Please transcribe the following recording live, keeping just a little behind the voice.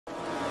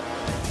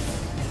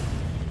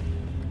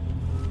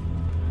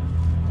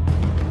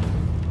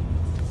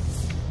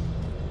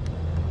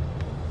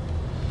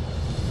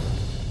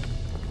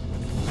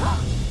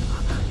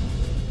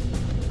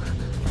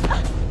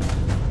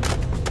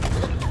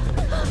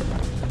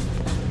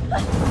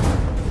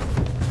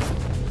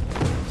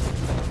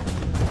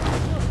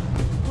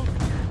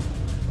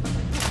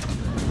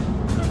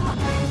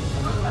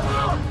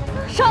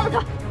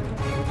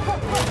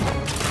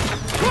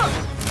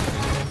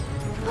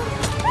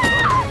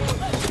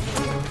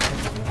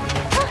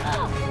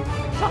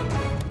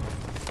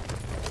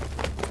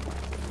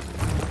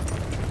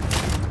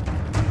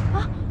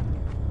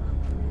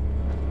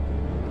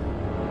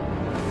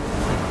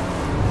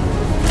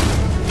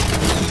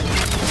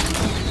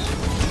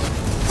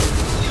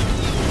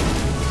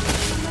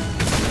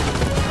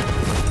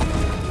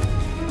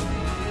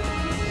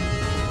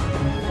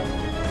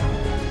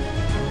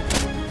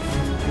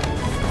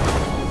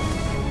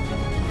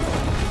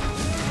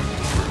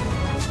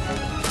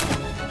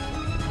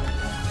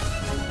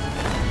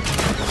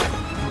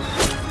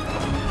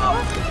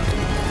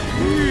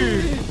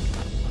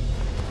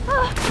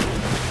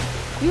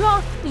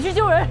你去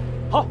救人。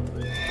好，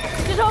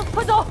医生，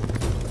快走！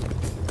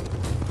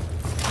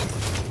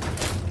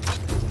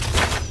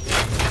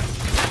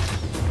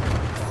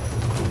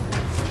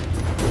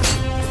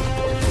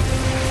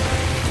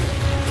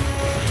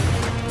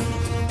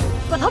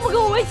把他们给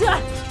我围起来，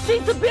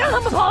因此别让他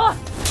们跑了。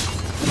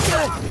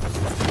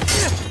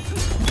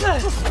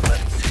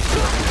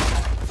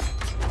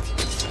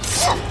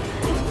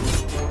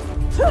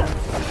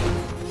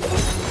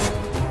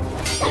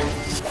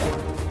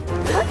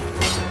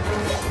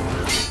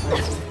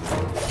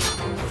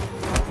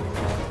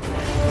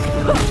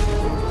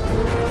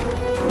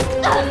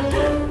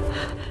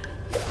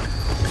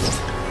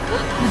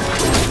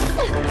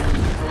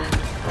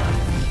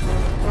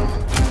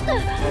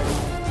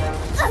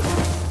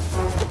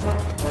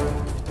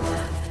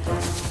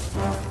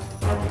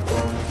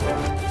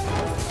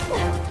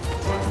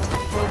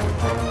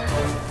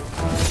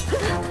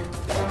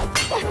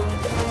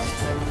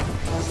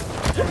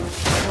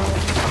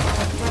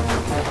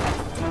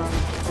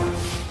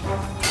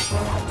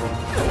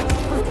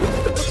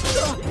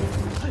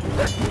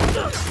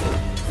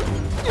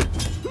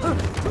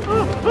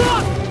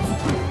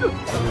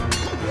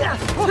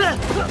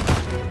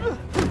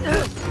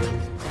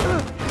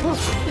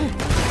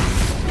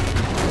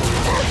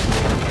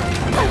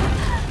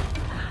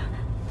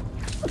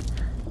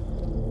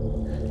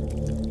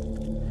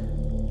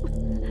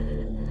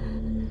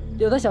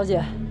 柳大小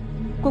姐，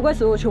乖乖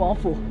随我去王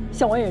府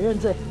向王爷认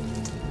罪，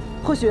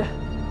或许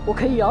我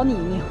可以饶你一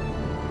命。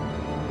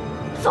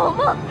做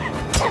梦！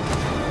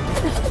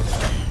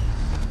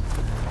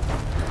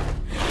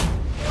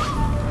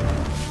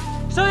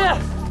少爷，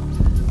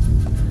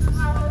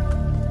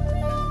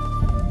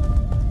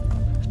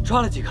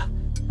抓了几个，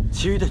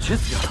其余的全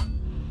死掉了。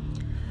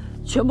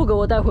全部给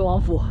我带回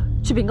王府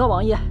去禀告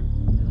王爷，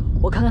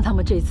我看看他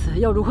们这次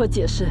要如何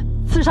解释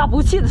刺杀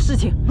不弃的事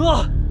情。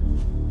诺，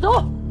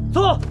走，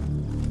走。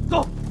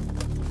 走。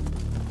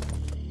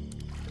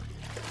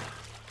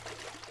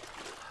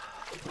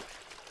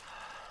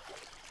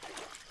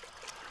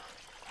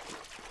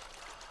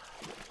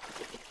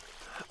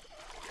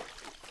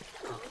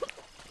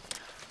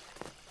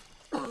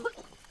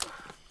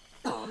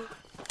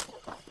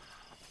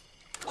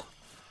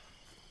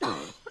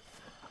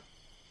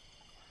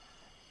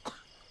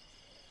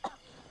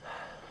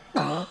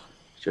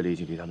这里已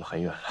经离他们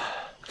很远了，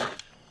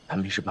他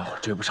们一时半会儿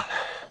追不上来。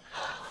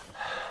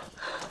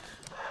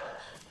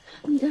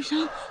 你的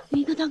伤，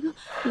林克大哥，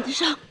你的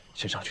伤。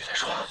先上去再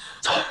说。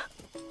走。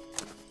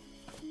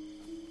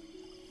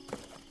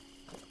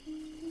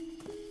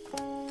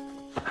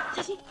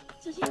小心，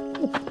小心。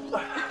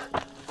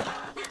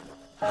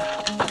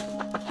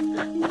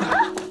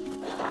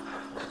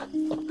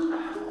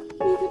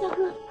林克大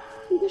哥，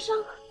你的伤。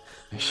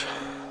没事，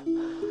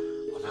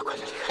我们要快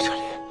点离开这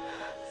里。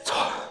走。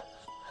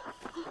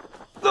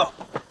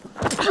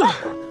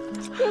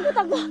林克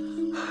大哥。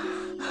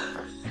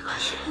没关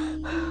系。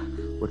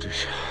 我只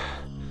是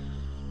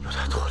有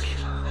点脱力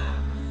了。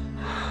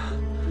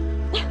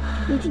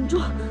你挺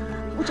住，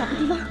我找个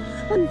地方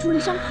帮你处理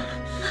伤口。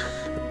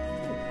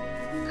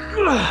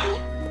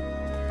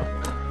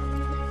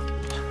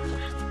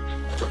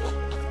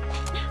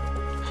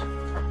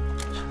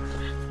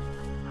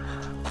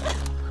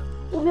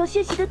我们有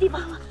歇息的地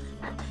方了，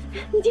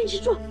你坚持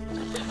住。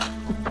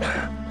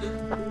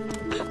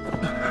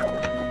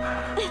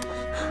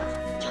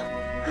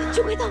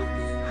就快到了，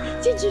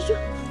坚持住。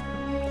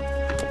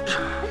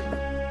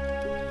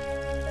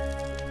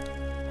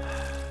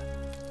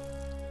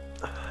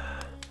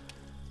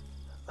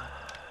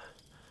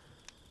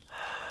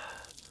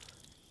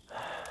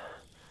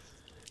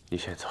 你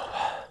先走吧，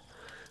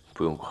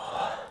不用管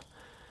我。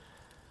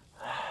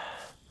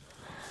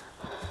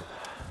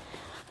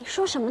你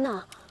说什么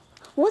呢？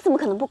我怎么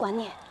可能不管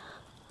你？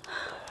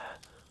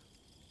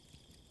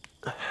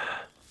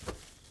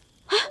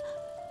哎，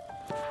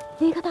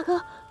林克大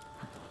哥，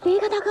林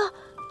克大哥。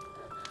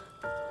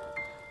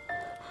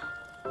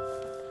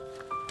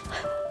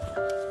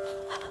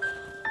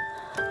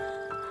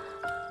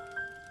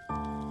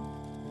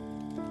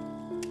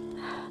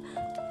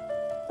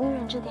 你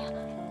忍着点，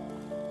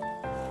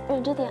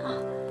忍着点啊！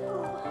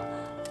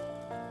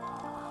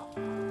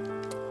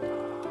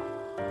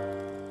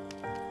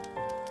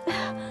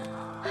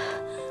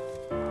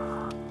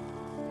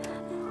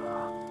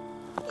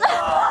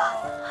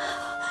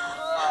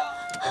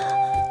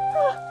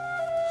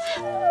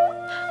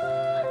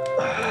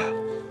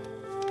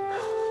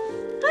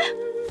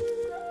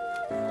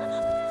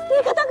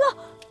立刻，大哥！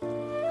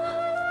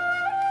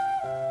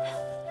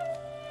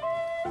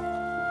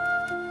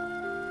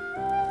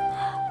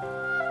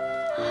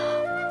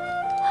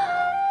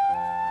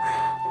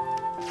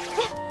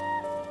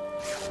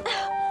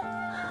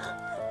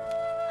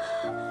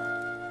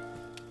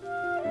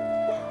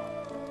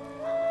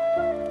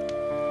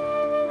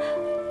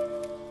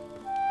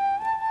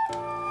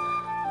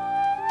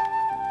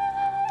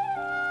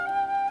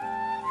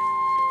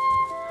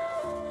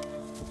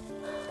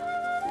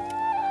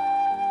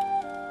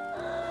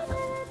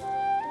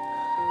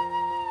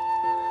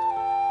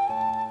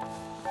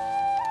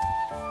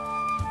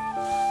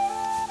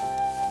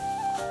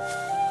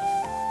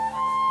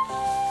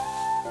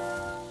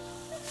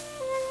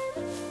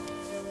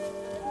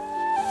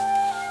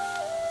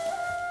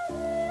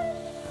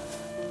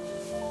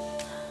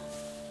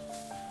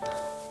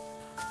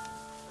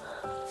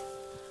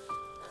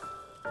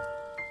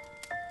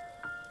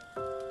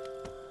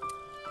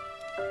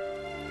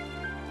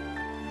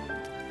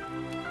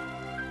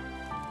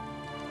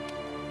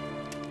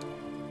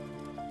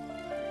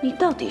你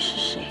到底是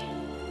谁？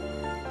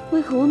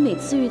为何我每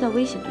次遇到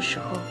危险的时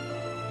候，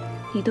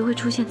你都会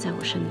出现在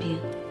我身边？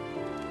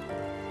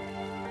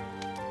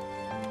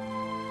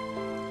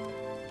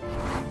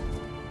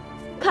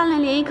看来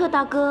连一克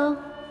大哥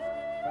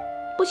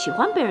不喜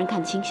欢被人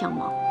看清相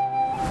貌。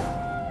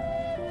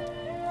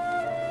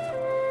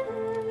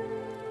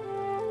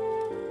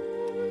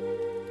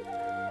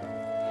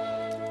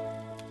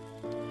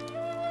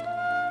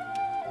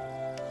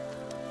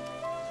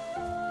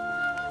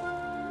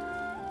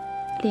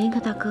连一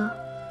克大哥，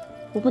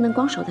我不能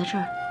光守在这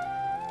儿，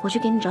我去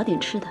给你找点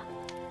吃的，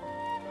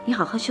你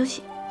好好休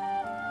息。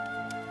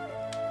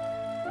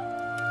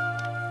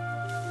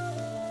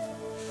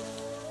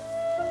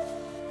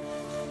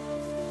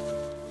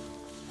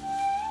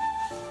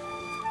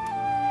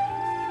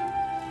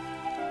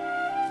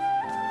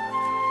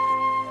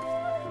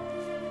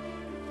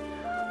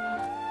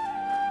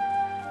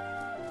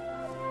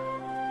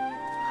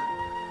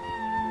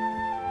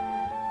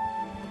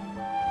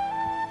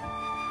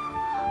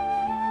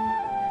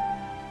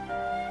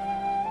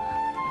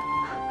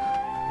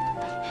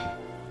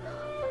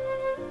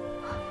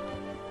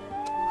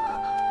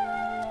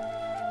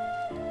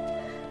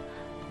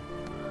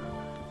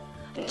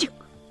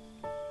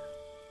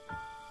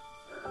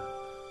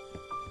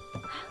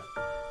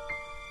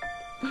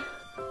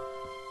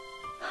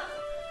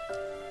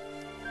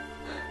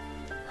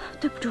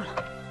对不住了，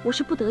我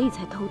是不得已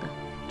才偷的，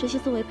这些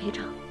作为赔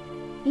偿，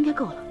应该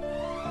够了。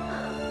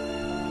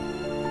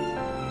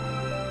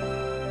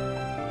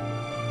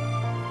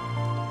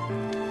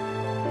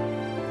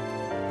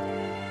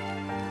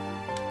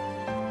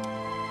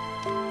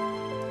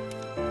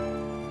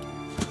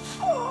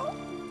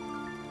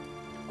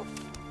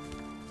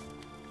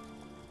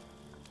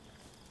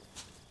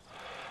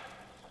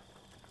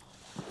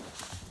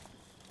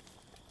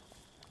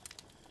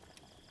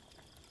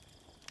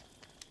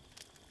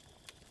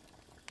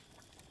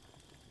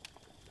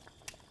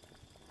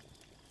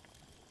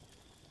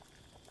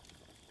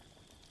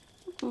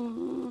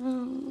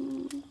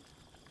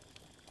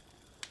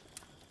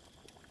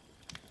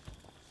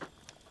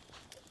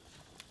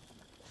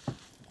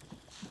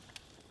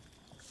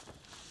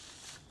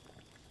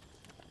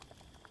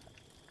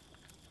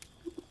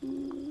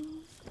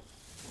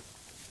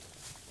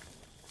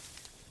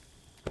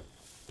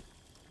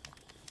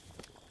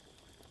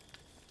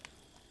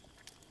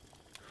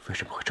为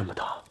什么会这么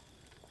大？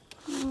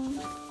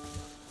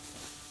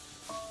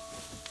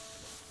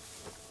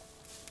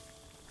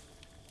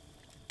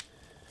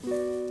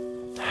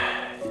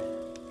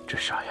这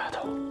傻丫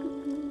头，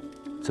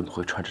怎么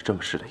会穿着这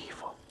么湿的衣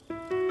服？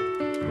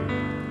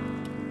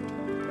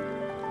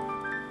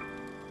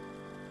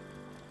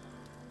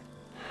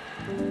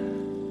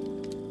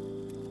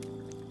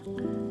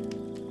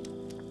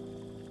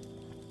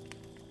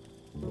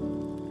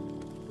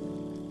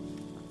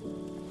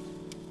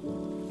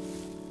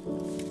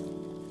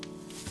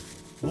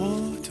我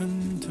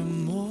等的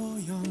模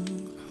样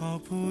毫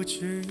不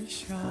具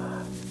象，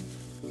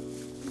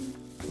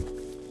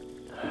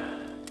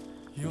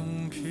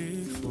用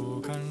皮肤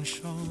感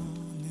受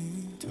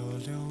你的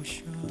留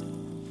下，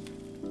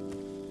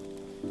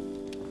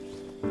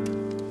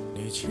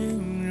你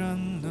竟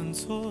然能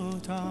做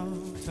到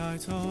带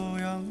走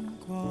阳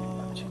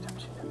光。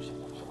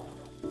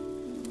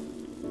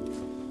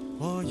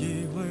我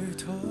以为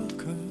他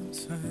跟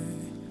随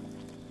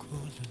过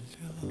了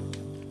量，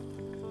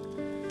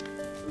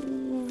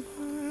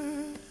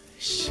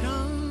像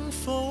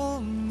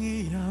风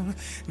一样，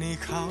你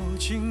靠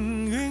近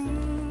云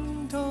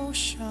都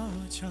下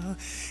降，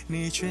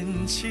你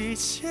卷起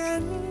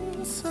千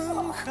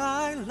层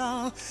海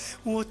浪，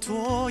我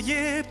躲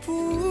也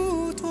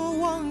不躲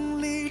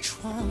往里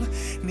闯，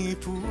你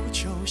不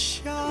就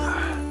像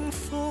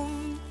风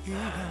一样，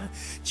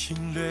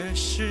侵略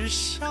时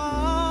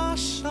傻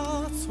傻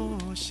作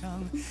响，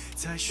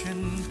再宣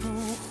布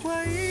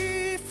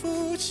恢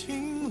复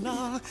晴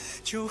朗，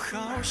就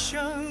好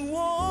像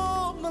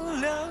我们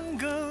两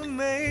个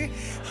没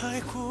爱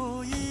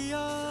过一样。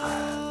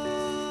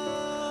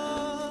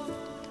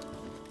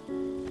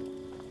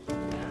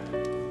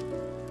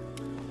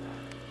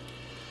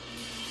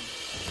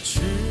曲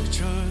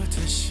折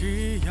的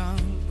夕阳，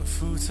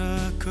负责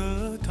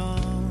格挡，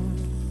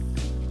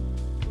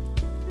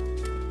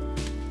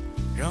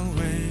让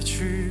委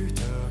屈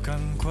的感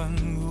官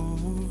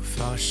无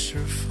法释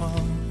放。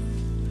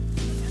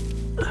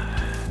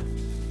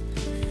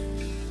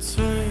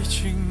最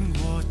近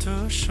我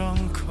的伤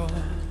口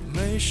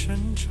没生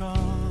长，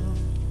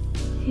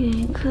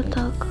云客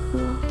大哥，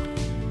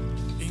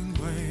因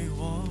为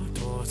我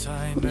躲在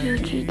我就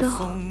知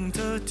道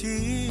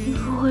你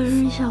不会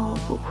扔下我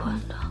不管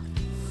的。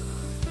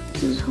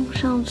自从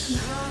上次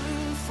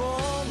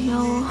你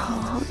要我好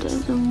好待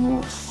在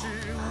幕府，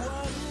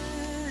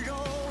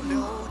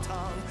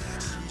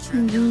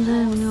你就再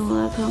也没有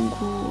来看过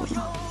我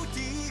了。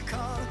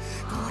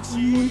我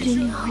梦见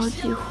你好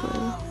几回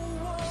了，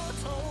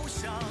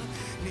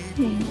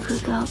云客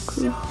大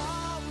哥，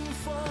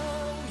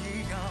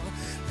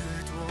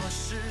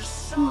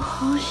我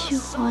好喜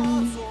欢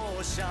你。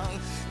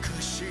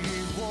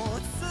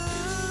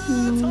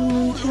你能不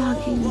能嫁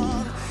给你啊？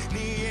你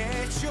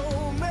也就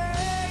没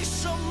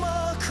什么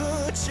可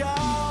骄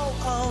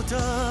傲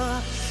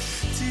的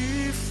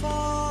地方。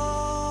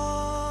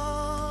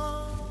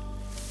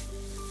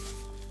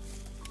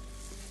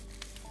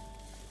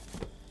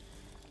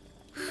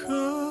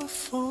和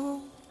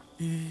风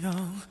一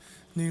样，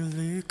你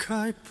离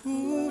开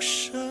不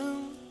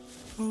声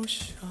不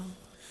响。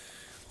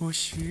我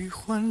喜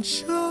欢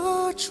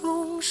这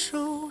种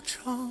收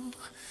场。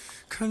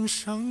看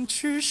上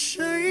去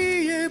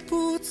谁也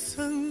不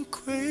曾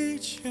窥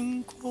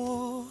见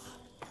过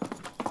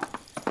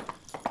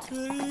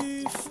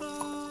对方。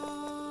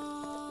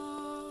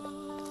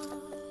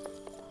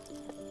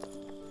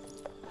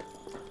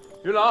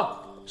云朗，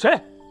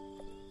谁？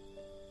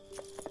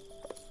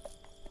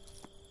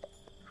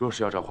若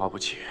是要找花不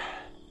弃，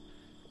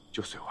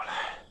就随我来。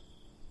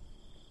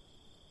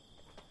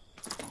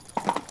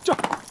这。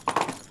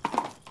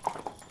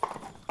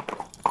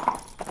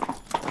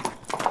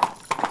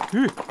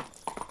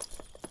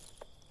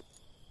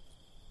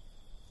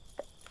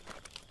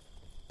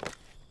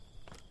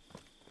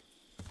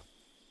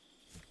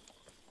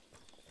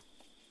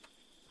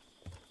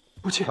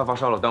不弃，他发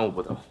烧了，耽误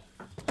不得，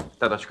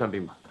带他去看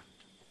病吧。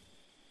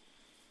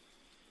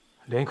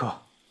莲衣客，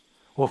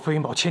我飞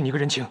云堡欠你一个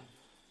人情。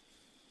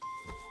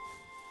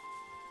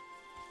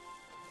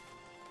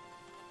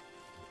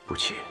不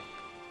弃，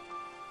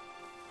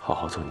好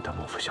好做你的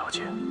孟府小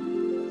姐。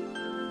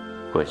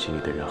关心你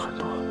的人很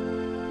多。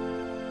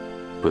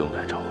不用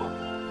来找我。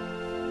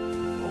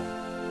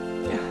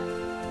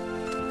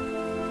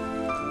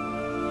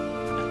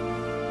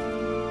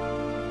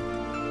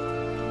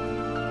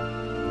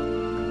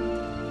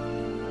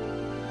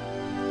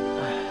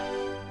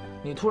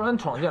你突然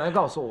闯进来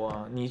告诉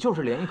我你就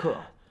是莲衣客，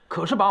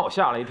可是把我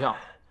吓了一跳。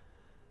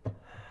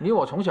你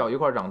我从小一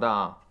块长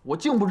大，我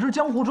竟不知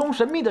江湖中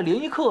神秘的莲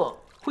衣客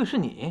会是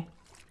你。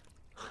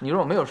你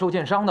若没有受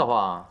剑伤的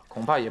话，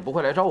恐怕也不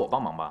会来找我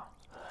帮忙吧？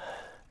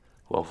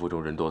王府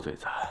中人多嘴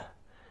杂。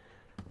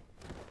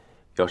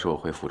要是我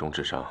回府中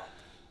治伤，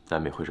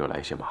难免会惹来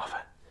一些麻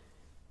烦。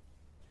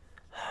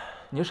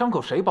你的伤口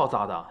谁包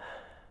扎的？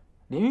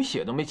连鱼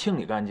血都没清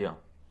理干净。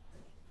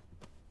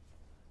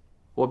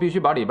我必须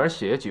把里边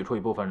血挤出一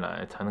部分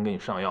来，才能给你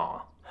上药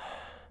啊。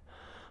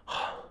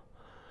好，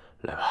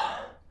来吧。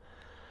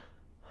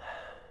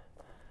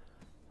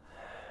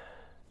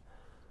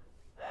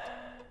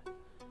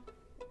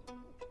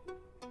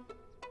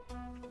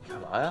你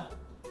干嘛呀？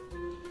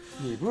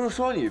你不是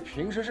说你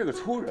平时是个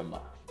粗人吗？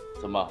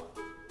怎么？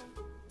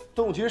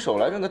动起手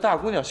来跟个大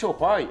姑娘绣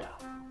花一样，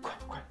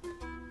快！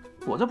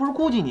我这不是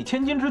顾忌你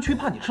千金之躯，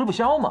怕你吃不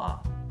消吗？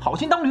好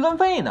心当驴肝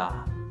肺呢。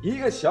一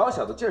个小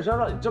小的剑伤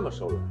让你这么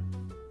手软？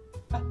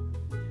哎，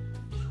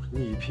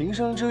你平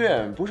生之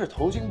愿不是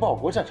投经报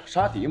国，战场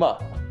杀敌吗？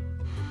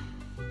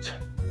切！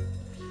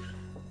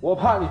我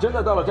怕你真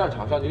的到了战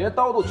场上，你连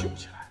刀都举不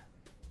起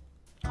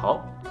来。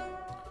好，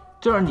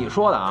这是你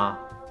说的啊。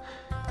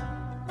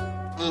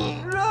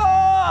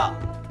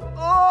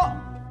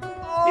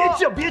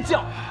别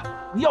叫！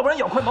你要不然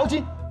舀块毛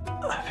巾。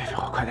别，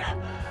快点！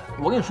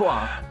我跟你说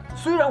啊，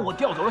虽然我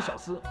调走了小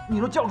厮，你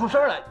若叫出声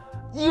来，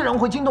依然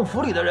会惊动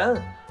府里的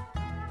人。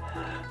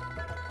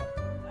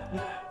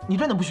你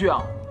真的不需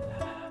要？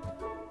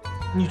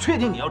你确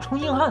定你要充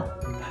硬汉？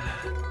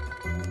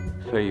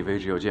非以为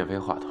只有剑飞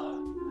华佗，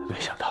没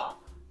想到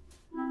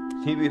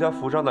你比他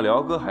府上的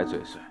辽哥还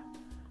嘴碎。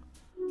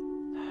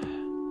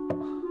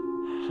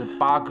是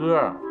八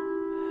哥。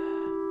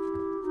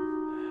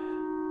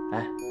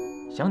哎。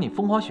想你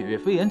风花雪月、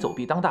飞檐走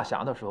壁当大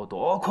侠的时候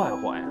多快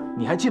活呀！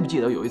你还记不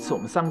记得有一次我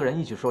们3个人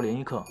一起说联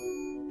谊课，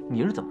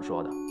你是怎么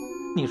说的？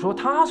你说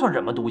他算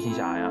什么独行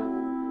侠呀？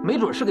没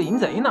准是个淫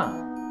贼呢。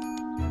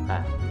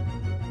哎，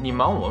你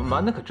瞒我们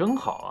瞒得可真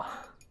好啊！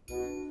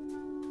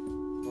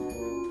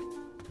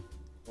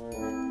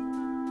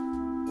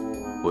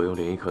我用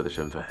联谊客的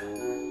身份，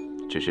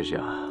只是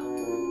想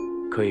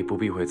可以不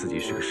避讳自己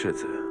是个世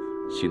子，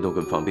行动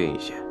更方便一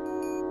些。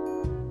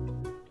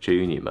至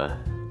于你们，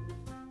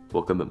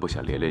我根本不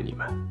想连累你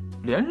们。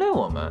连累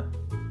我们？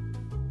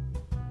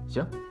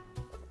行。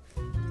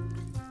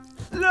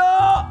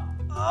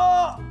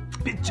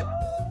别叫！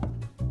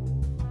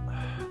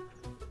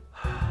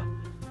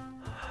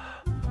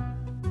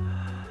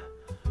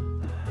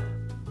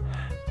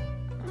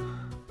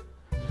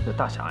这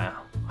大侠呀，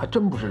还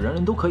真不是人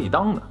人都可以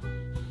当的。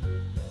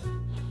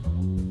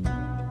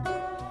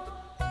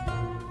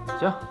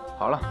行，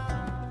好了，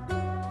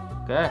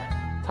给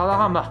擦擦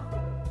汗吧。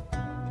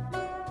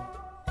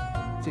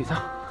自己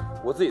擦，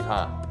我自己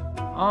擦。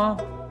啊，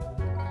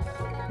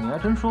你还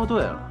真说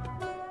对了。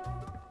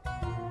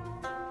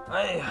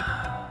哎呀，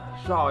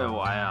少爷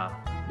我呀，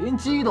连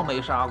鸡都没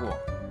杀过，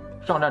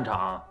上战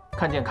场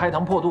看见开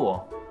膛破肚，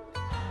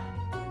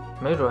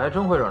没准还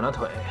真会惹那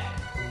腿。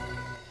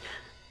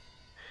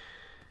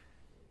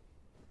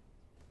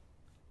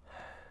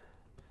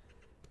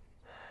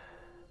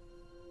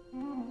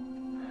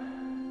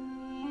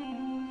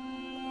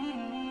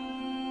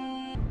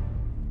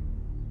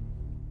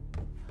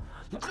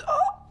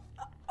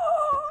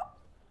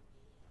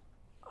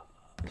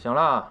行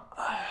了，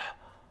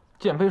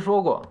建妃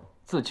说过，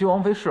自七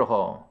王妃事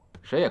后，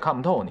谁也看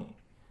不透你。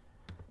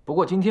不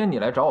过今天你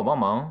来找我帮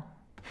忙，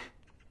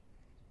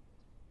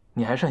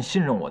你还算信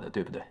任我的，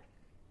对不对？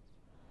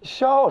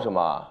笑什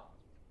么？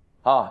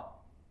啊？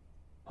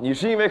你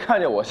是因为看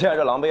见我现在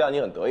这狼狈样，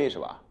你很得意是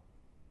吧？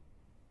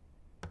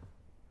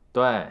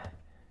对，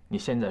你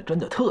现在真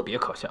的特别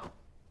可笑。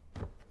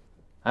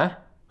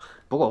哎，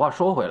不过话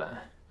说回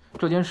来，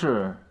这件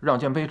事让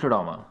建妃知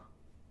道吗？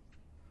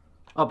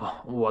啊不，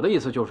我的意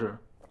思就是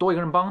多一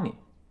个人帮你。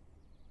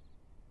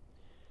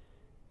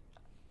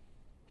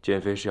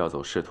建妃是要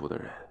走仕途的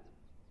人，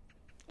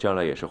将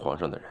来也是皇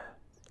上的人。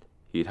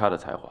以她的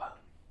才华，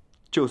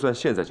就算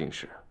现在进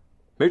士，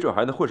没准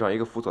还能混上一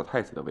个辅佐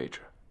太子的位置。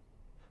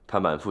她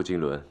满腹经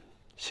纶，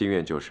心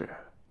愿就是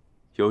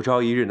有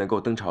朝一日能够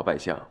登朝拜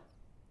相。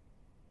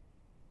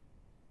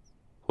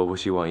我不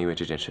希望因为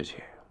这件事情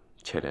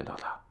牵连到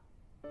她。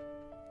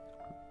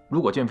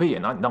如果建妃也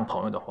拿你当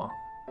朋友的话，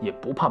也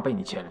不怕被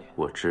你牵连。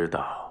我知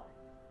道，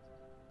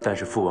但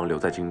是父王留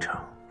在京城，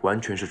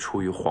完全是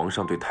出于皇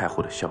上对太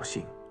后的孝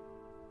心，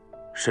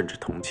甚至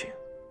同情。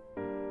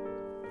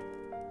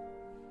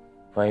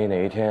万一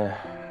哪一天，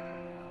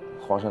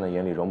皇上的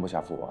眼里容不下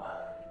父王，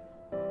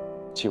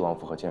七王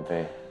府和建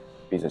妃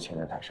彼此牵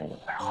连太深也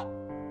不太好。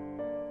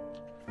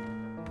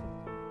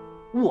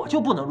我就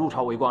不能入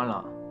朝为官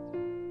了，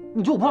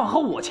你就不怕和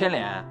我牵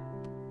连？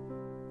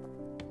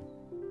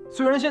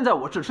虽然现在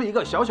我只是一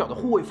个小小的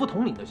护卫副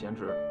统领的闲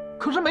职，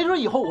可是没准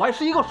以后我还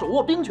是一个手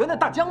握兵权的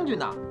大将军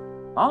呢！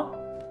啊？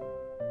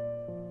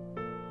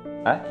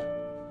哎，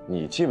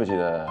你记不记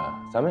得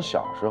咱们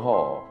小时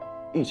候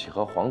一起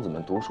和皇子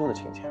们读书的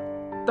情景？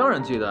当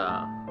然记得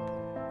啊，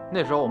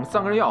那时候我们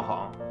3个人要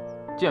好，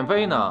建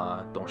妃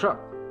呢懂事儿，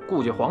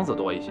顾忌皇子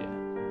多一些，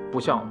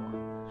不像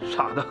我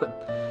傻得很，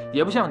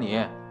也不像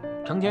你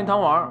成天贪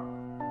玩。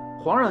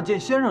皇上见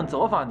先生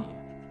责罚你，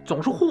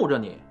总是护着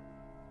你，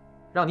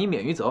让你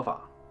免于责罚。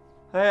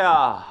哎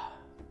呀，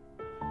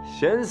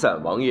闲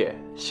散王爷，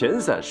闲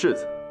散世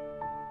子，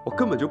我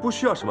根本就不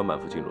需要什么满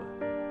腹经纶，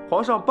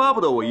皇上巴不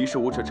得我一事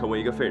无成，成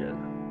为一个废人呢。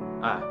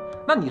哎，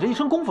那你这一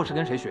身功夫是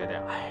跟谁学的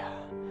呀？哎呀，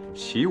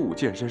习武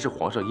健身是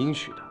皇上应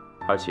许的，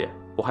而且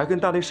我还跟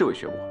大内侍卫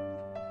学过。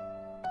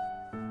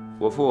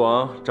我父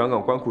王掌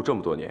管官库这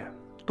么多年，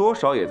多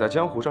少也在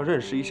江湖上认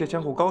识一些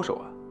江湖高手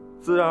啊，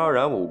自然而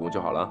然我武功就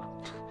好了。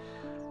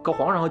可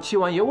皇上和七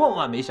王爷万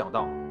万没想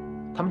到，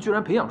他们居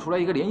然培养出来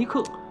一个联谊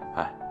课。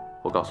哎，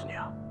我告诉你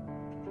啊，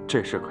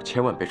这事可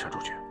千万别传出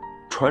去，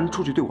传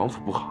出去对王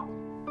府不好。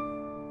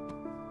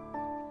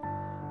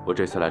我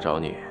这次来找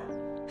你，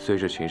虽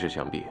是情势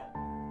相逼，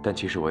但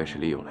其实我也是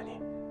利用了你。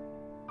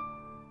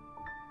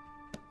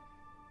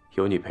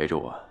有你陪着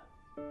我，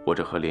我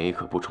这和联谊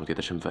课不重叠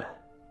的身份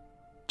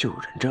就有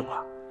人证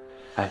了。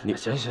哎，你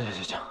行，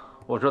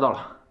我知道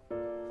了。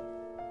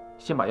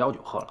先把药酒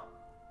喝了。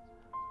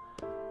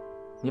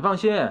你放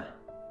心，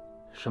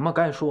什么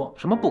该说，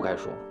什么不该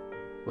说，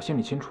我心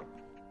里清楚。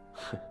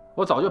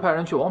我早就派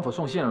人去王府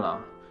送信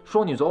了，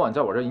说你昨晚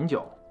在我这儿饮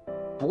酒。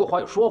不过话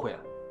又说回来，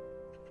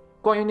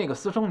关于那个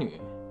私生女，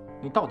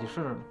你到底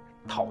是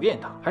讨厌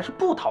她还是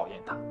不讨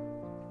厌她？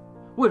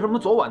为什么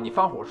昨晚你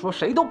发火说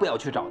谁都不要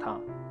去找她，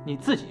你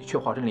自己却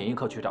化身联谊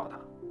客去找她？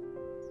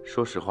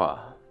说实话，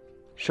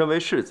身为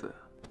世子，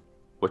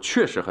我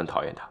确实很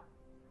讨厌她。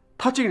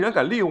她竟然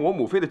敢利用我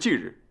母妃的忌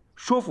日，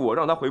说服我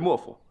让她回莫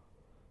府。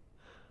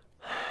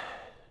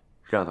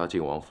让她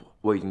进王府，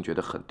我已经觉得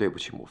很对不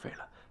起母妃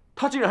了。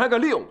她竟然还敢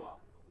利用我，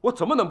我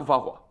怎么能不发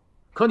火？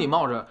可你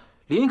冒着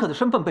联谊客的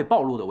身份被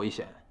暴露的危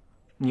险，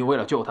你为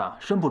了救她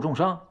身负重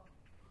伤。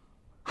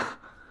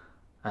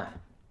哎，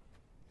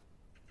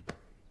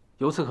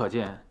由此可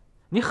见，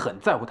你很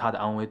在乎她的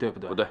安危，对不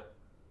对？不对，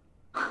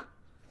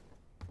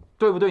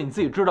对不对？你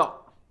自己知道。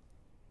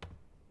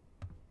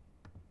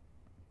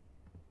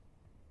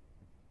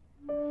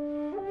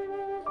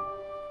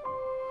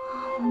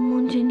我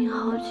梦见你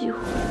好几回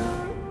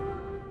了，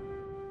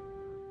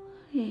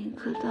联谊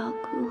课大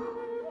哥，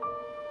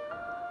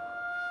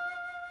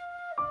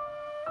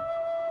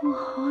我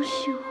好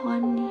喜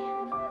欢你，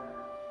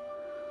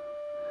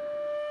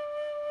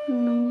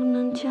能不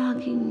能嫁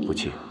给你？不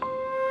弃，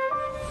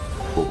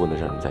我不能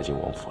让你再进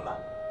王府了。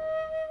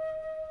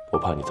我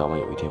怕你早晚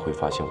有一天会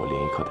发现我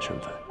联谊客的身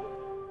份，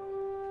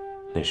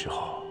那时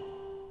候，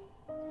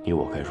你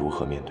我该如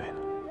何面对呢？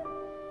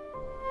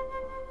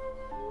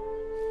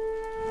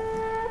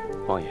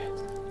王爷，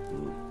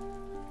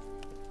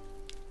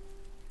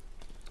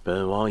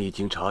本王已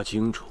经查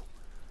清楚，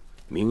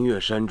明月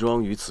山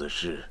庄与此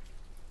事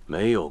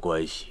没有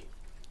关系。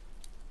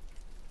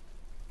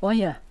王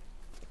爷，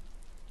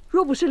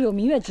若不是柳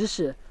明月指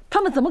使，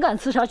他们怎么敢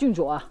刺杀郡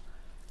主啊？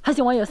还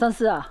请王爷三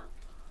思啊！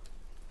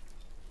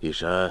一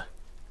山，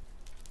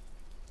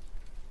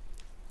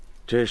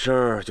这事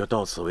儿就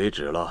到此为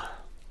止了。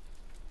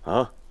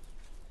啊？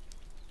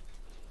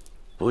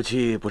不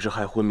弃不是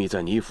还昏迷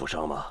在你府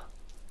上吗？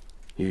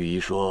御医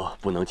说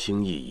不能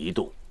轻易移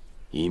动，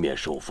以免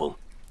受风。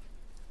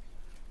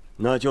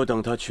那就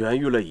等他痊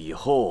愈了以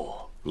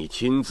后，你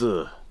亲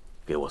自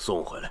给我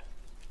送回来。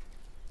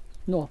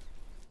诺。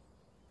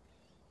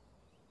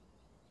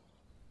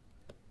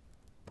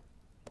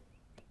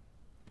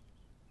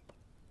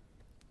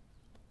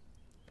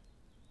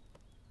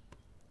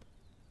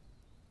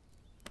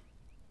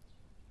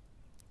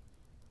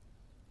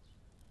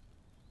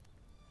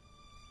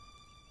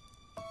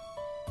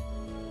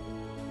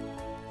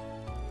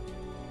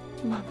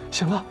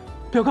醒了，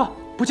表哥，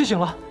不弃醒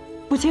了，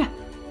不弃，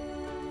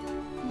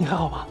你还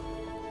好吧？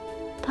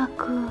大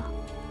哥，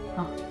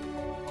啊，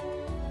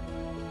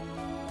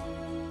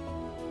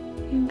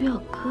云表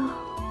哥，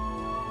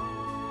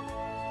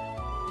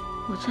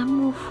我在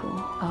幕府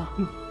啊，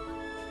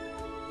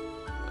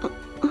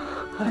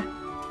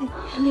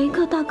莲衣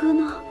客大哥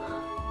呢？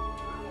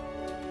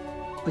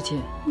不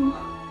弃，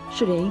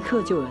是莲衣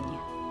客救了你，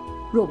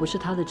若不是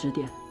他的指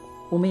点，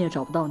我们也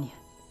找不到你。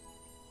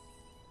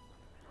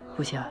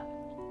不弃啊，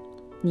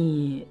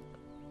你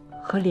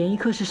和莲衣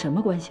客是什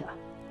么关系啊？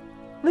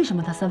为什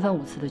么他3番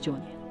5次的救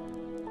你？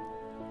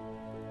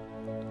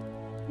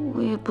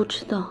我也不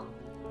知道，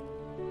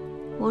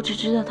我只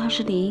知道他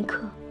是莲衣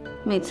客，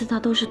每次他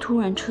都是突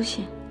然出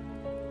现，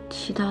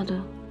其他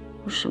的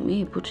我什么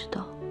也不知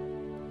道。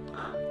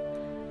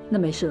那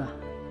没事了，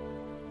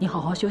你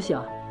好好休息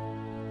啊。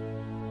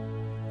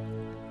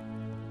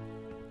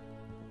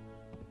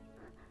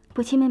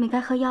不弃妹妹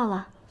该喝药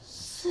了。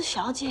四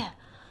小姐，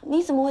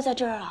你怎么会在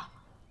这儿啊？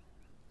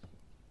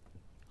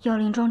药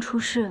灵庄出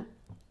事，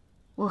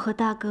我和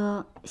大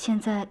哥现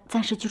在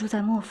暂时居住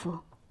在莫府。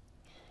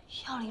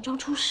药灵庄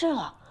出事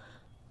了，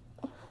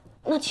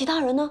那其他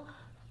人呢？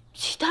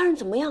其他人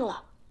怎么样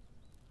了？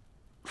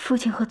父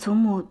亲和祖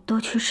母都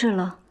去世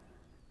了，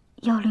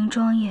药灵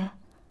庄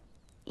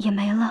也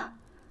没了。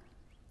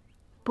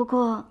不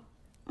过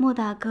莫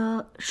大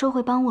哥说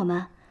会帮我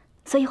们，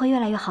所以会越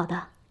来越好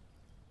的。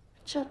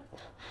这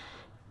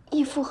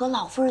义父和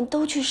老夫人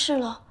都去世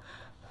了，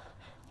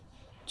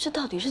这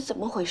到底是怎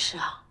么回事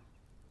啊？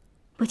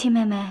不弃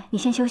妹妹，你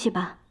先休息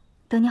吧，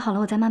等你好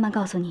了我再慢慢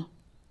告诉你。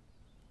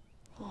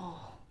哦。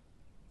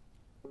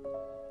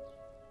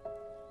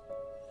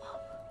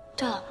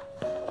对了，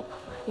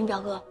云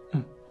表哥，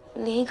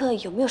莲衣客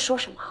有没有说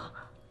什么啊？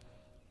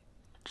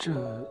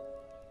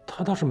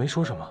他倒是没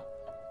说什么，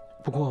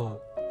不过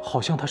好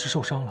像他是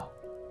受伤了。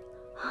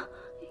啊，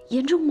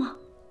严重吗？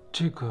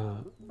这个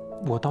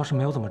我倒是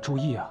没有怎么注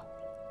意啊。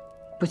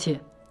不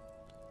弃，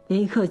莲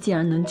衣客既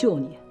然能救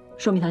你，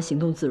说明他行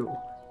动自如，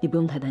你不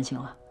用太担心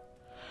了。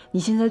你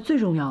现在最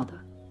重要的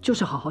就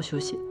是好好休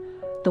息，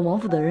等王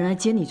府的人来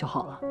接你就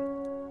好了。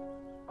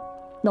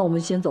那我们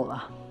先走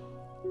了。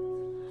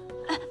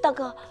哎，大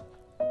哥，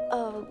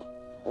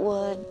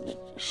我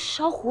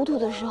烧糊涂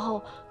的时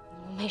候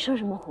没说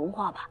什么混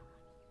话吧？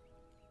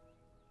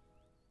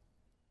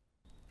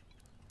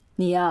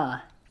你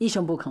呀，一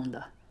声不吭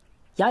的，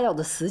牙咬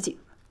得死紧，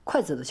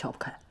筷子都撬不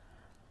开，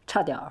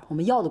差点我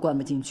们药都灌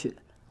不进去。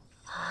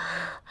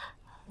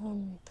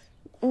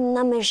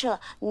那没事了，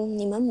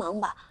你们忙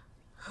吧。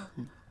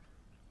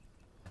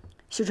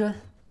秀春，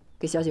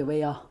给小姐喂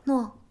药。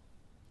诺。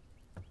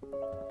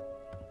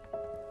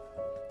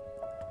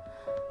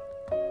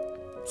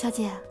小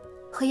姐，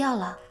喝药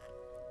了。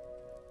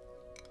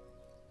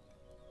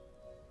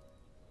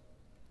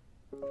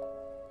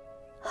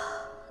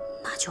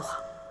那就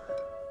好，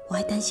我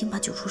还担心把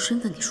九叔身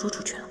份给说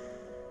出去了。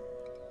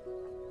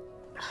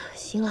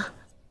行了，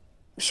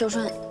秀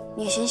春，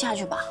你先下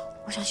去吧，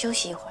我想休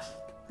息一会儿。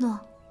诺。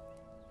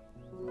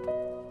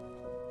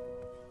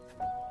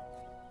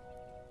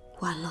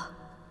完了，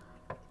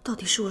到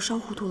底是我烧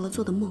糊涂了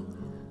做的梦，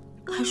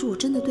还是我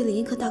真的对莲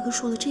衣客大哥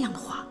说了这样的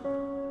话？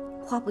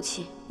花不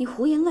弃，你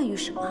胡言乱语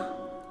什么？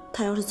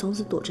他要是从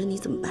此躲着你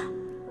怎么办？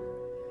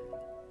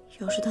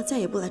要是他再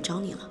也不来找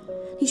你了，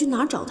你去哪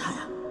儿找他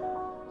呀？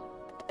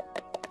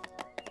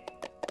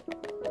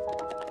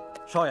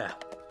少爷，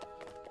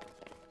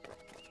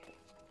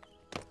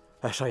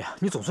哎，少爷，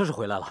你总算是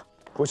回来了。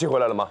不弃回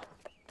来了吗？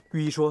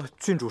御医说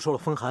郡主受了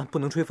风寒，不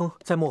能吹风，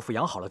在莫府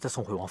养好了再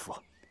送回王府。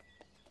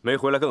没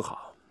回来更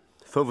好，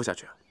吩咐下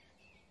去，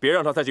别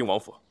让他再进王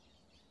府。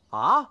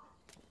啊？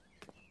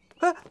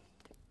哎，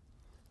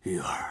玉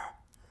儿，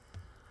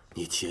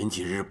你前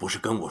几日不是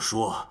跟我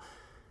说，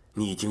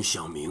你已经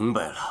想明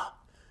白了，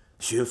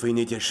薛飞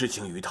那件事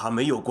情与他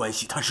没有关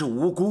系，他是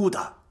无辜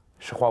的。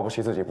是花不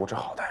弃自己不知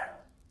好歹，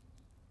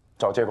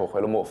找借口回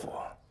了莫府，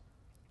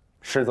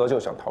实则就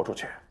想逃出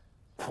去。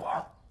父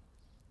王，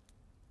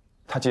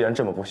他既然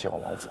这么不喜欢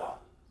王府，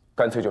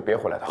干脆就别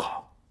回来的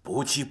好。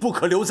不弃不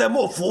可留在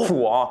莫府。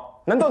父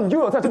王，难道你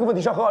又要在这个问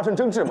题上和二臣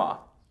争执吗？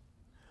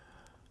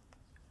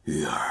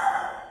玉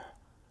儿，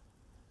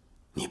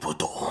你不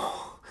懂，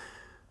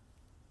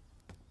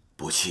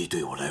不弃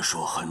对我来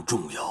说很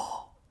重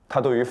要。他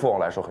对于父王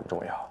来说很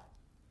重要，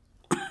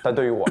但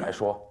对于我来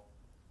说，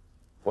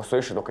我随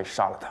时都可以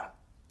杀了他。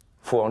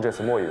父王这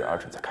次莫以为儿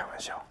臣在开玩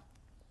笑，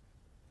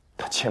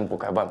他千不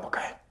该万不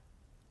该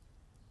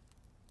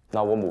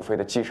拿我母妃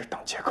的忌日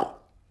当借口。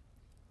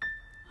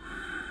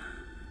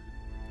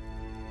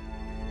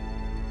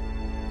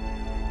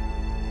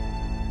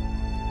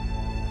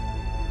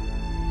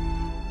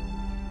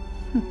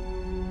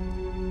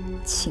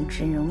请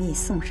神容易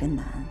送神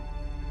难。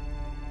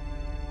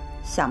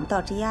想不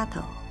到这丫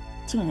头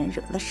竟然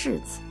惹了世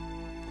子，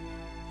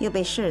又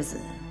被世子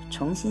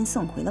重新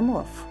送回了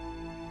莫府。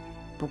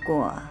不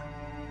过，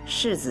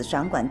世子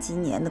掌管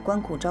今年的官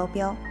库招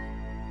标，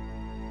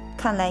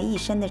看来一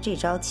身的这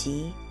招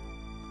棋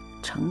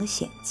成了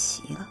险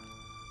棋了。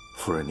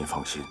夫人，您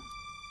放心，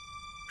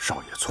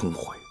少爷聪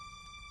慧，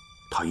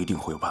他一定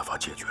会有办法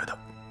解决的。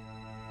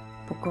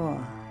不过，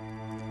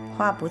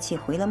花不弃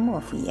回了莫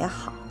府也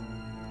好，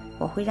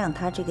我会让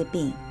他这个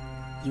病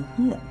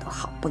永远都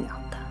好不了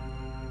的。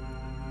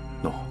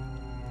诺。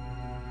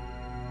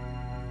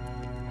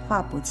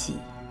花不弃，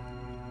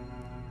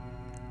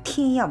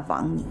天要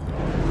亡你，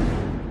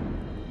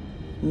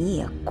你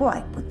也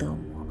怪不得我。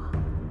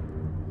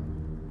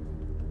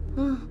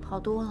好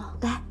多了。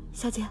来，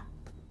小姐。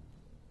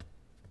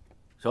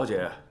小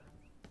姐，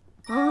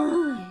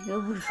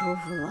又不舒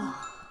服了。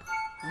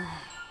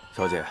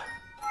小姐，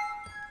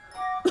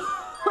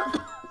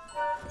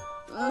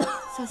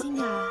小心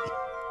点啊。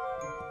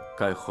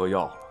该喝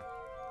药了。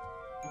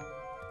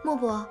莫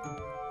伯，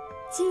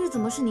今日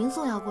怎么是您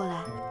送药过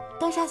来？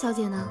丹莎小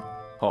姐呢？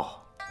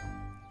哦，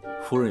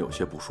夫人有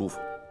些不舒服，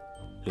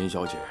林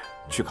小姐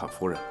去看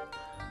夫人，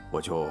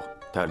我就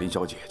带林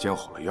小姐煎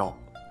好了药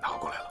拿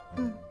过来了。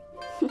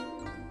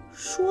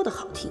说的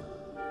好听，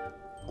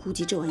估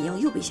计这碗药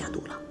又被下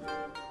毒了。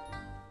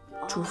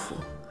朱福，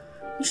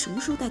你什么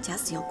时候带假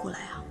死药过来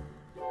啊？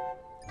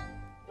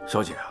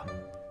小姐啊，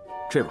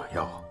这碗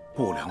药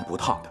不凉不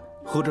烫的，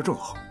喝着正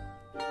好，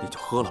你就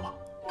喝了吧。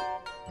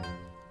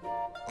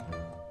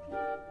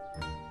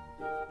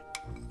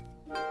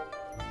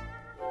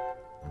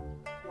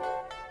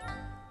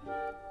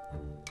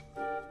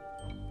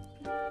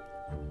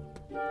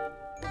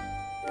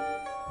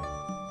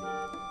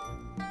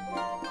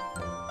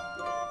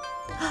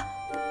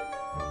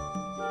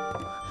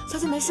小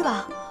姐没事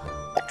吧？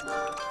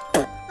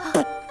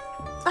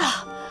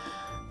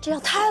这药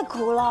太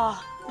苦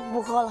了，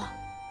不喝了。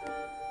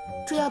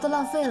这药都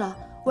浪费了，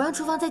我让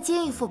厨房再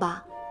煎一副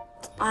吧。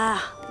哎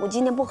呀，我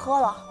今天不喝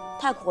了，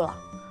太苦了。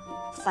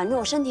反正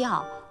我身体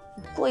好，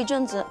过一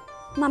阵子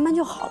慢慢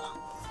就好了。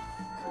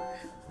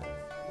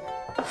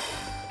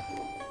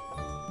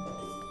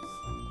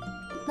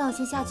那我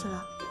先下去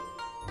了。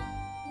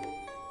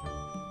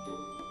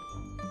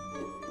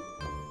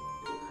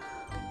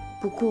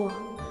不过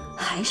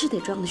还是得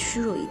装得虚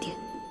弱一点，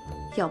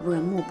要不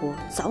然莫伯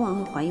早晚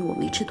会怀疑我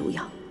没吃毒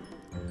药。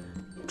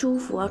朱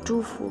福啊，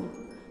朱福，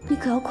你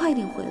可要快一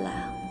点回来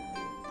啊！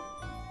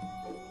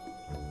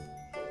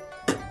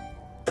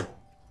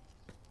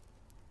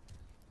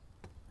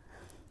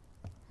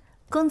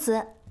公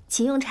子，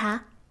请用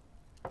茶。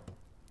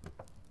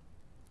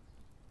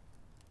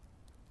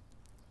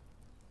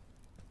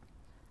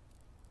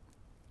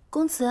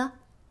公子。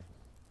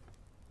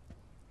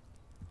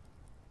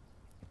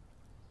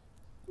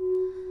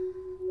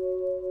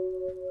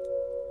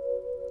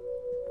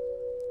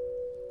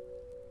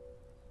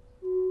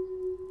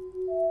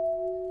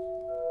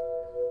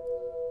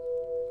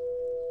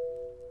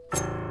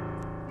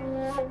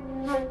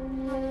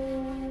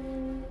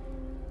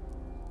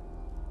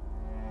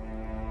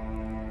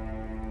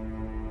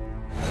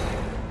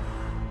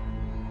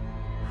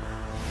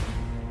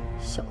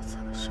小子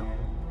了少。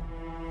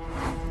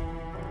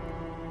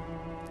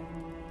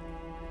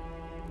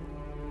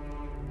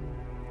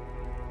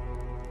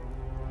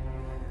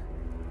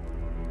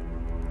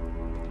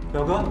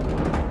表哥，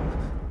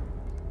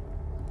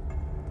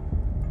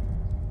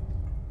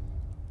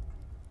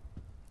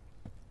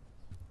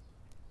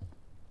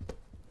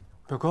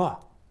表哥，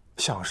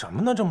想什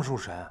么呢？这么入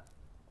神？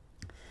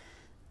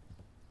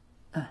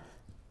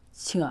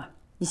青儿，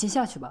你先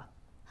下去吧。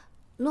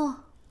诺。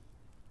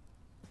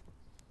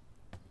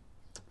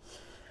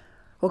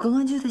我刚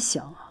刚就在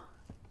想啊，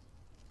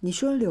你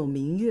说柳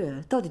明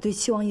月到底对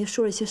七王爷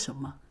说了些什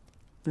么，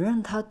能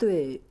让他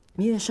对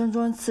明月山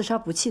庄刺杀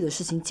不弃的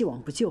事情既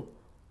往不咎？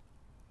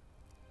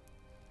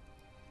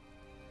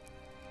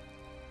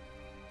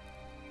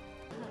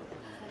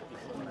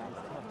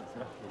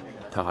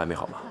他还没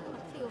好吗？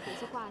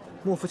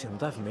莫府请的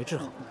大夫没治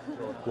好，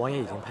王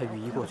爷已经派御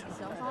医过去了。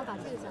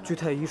据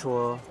太医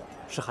说，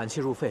是寒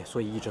气入肺，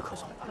所以一直咳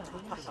嗽。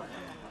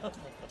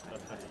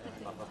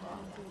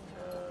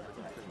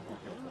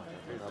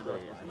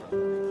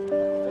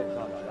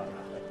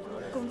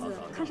公子，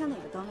看上哪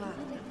个灯了？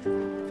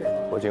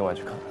我今晚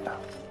去看看他。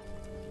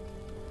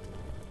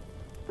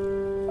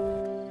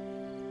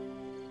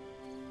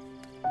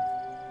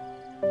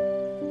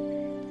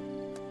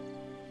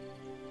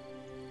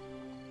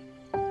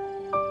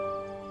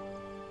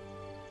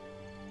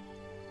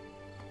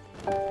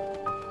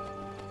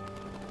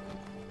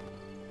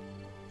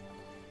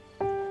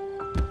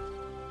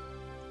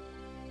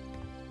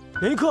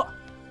莲衣客，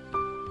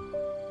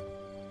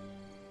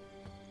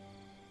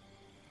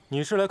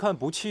你是来看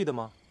不弃的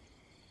吗？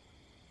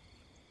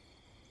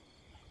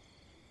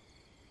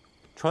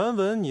传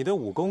闻你的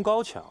武功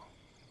高强，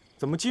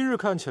怎么今日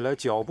看起来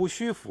脚步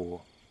虚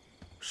浮，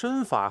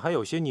身法还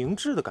有些凝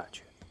滞的感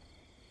觉？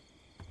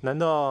难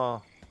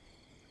道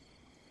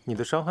你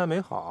的伤还没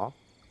好。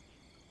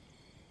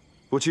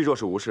不弃若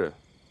是无事，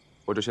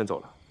我就先走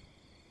了。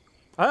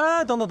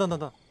哎，等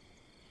等，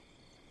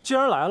既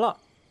然来了，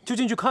就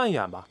进去看一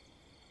眼吧。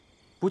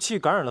不弃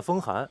感染了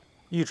风寒，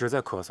一直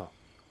在咳嗽，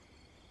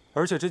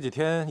而且这几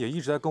天也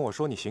一直在跟我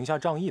说你行侠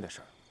仗义的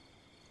事儿。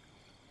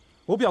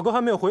我表哥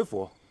还没有回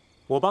府，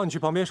我帮你去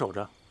旁边守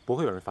着，不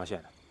会有人发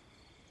现的。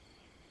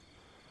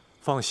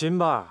放心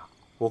吧，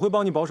我会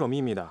帮你保守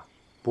秘密的，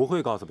不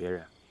会告诉别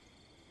人。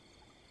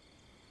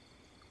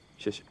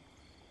谢谢。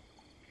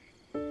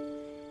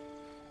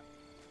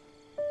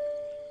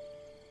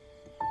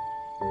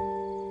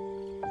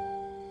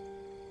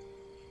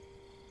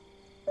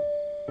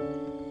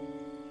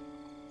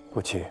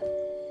不弃，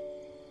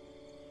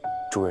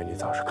祝愿你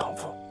早日康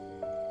复。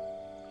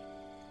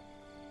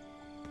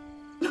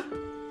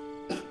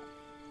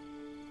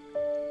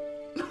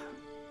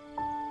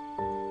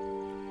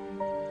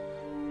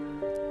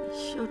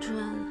秀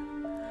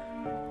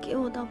春，给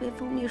我倒杯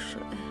蜂蜜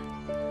水。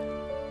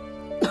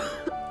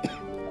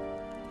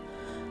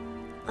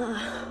啊，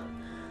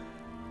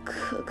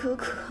渴，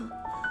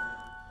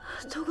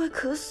都快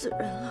渴死人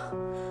了。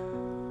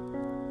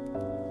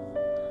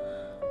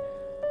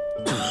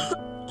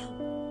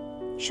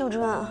秀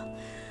春，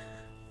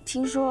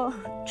听说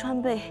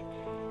川贝、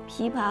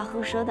枇杷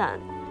和蛇胆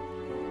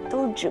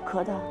都是止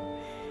咳的，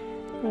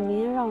你明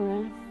天让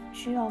人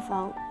去药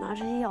房拿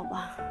这些药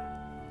吧。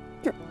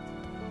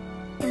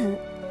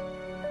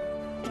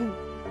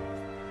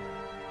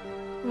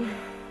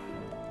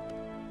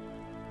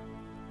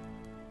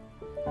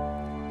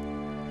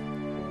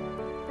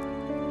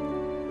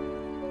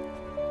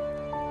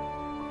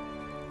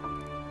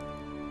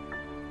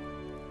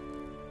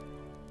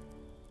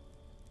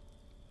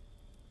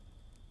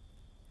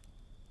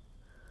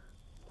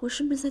我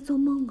是不是在做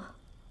梦啊？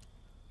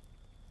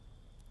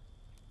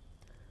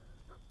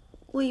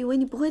我以为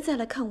你不会再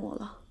来看我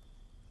了。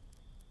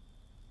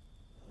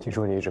听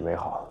说你一直没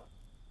好，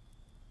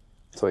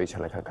所以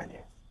前来看看你。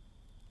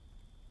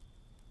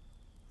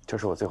这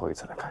是我最后一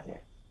次来看你。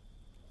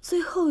最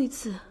后一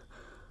次？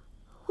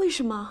为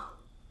什么？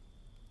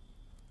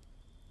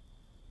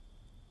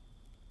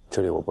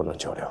这里我不能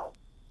久留，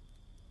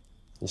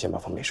你先把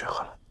蜂蜜水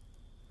喝了。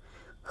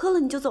喝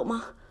了你就走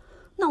吗？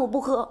那我不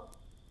喝。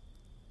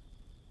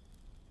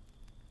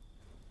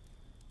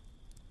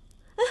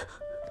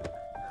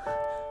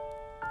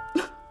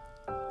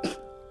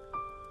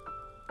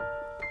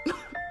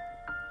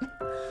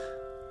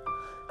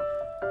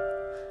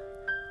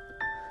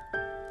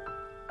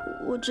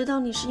我知道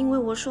你是因为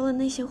我说了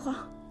那些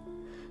话，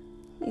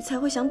你才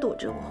会想躲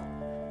着我。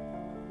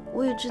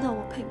我也知道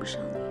我配不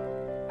上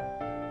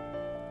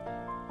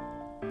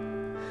你，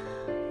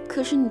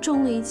可是你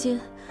中了一箭，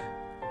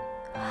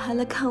还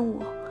来看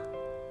我，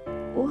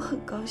我很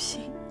高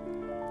兴。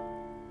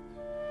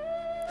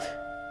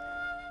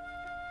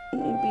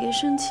你别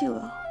生气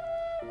了。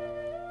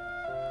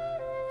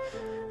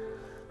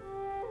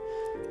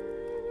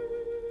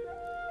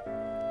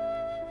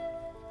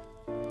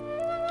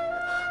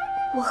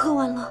我喝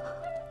完了，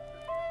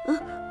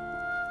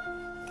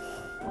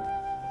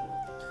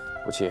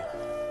不弃，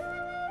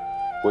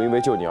我因为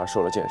救你而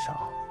受了箭伤，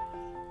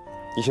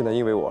你现在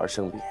因为我而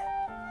生病，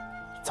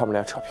咱们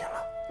俩扯平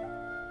了。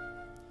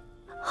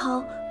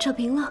好，扯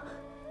平了，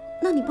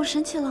那你不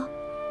生气了？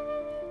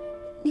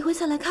你会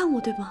再来看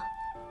我，对吗？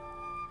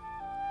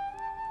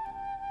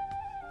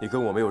你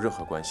跟我没有任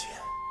何关系，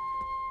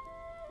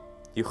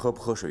你喝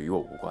不喝水与我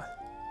无关，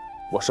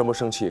我生不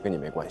生气也跟你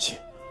没关系。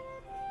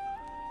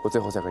我最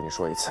后再跟你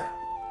说一次，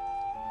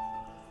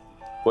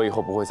我以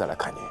后不会再来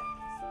看你，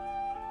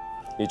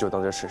你就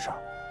当这世上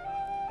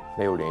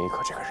没有莲衣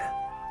客这个人。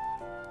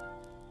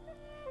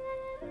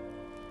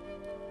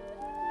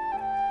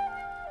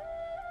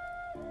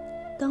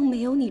当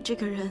没有你这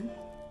个人，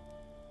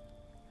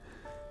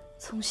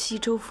从西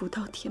州府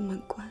到天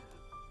门关，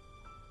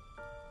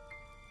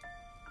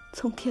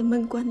从天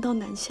门关到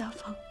南下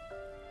方，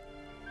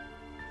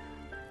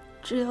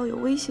只要有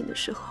危险的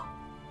时候，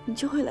你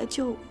就会来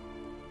救我。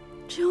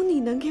只有你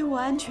能给我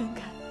安全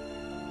感，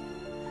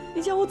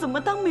你叫我怎么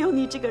当没有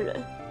你这个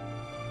人？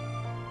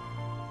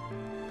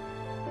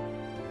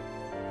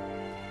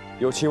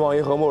有七王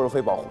爷和莫若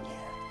妃保护你，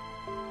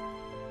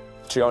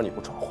只要你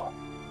不闯祸，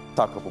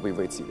大可不必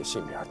为自己的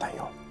性命而担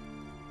忧。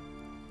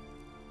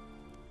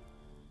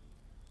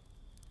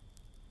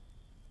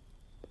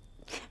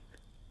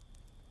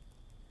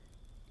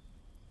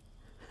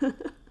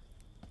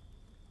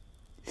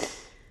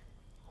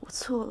我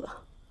错了。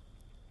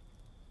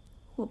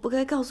我不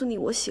该告诉你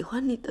我喜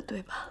欢你的，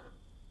对吧？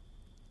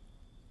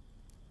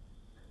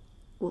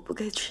我不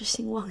该痴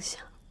心妄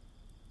想。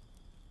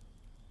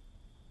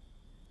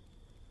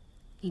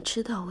你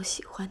知道我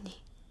喜欢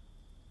你，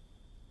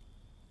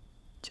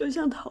就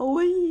像逃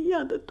瘟一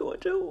样的躲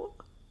着我。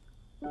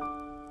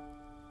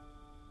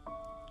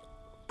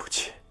不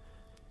弃，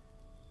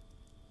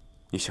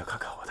你想看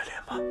看我的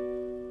脸吗？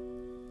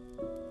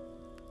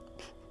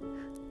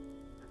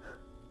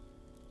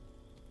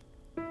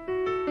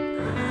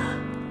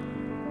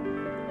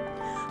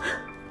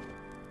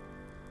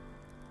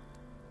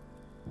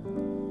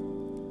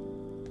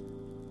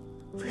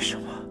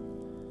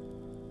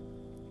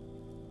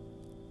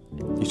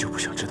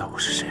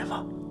是谁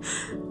吗？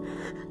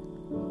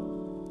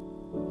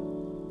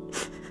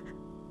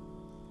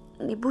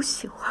你不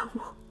喜欢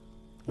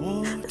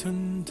我，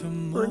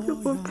我就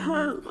不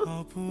看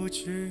了。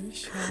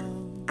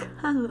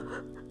看了，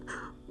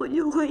我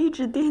就会一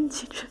直惦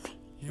记着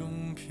你。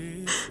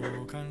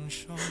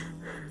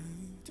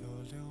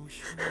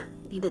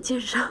你的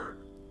剑伤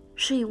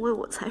是因为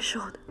我才受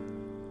的，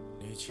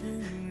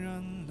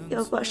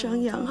要把伤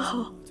养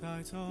好，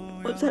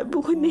我才不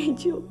会内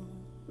疚。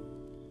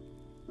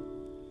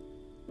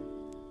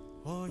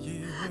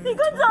你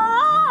快走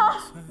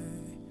啊！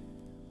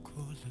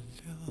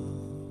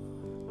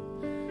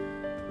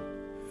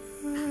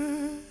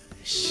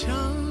像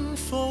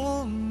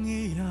风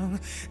一样，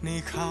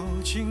你靠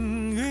近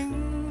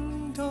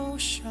云都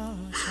下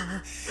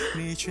降，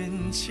你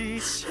卷起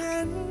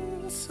千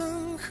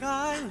层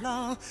海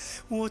浪，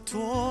我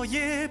躲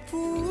也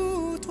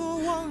不躲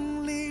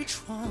往里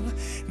闯，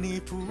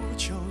你不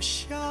就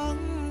像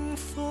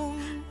风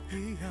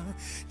一样，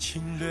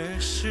侵略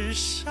时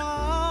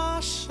傻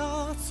傻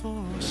作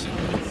响，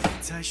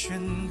再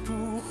宣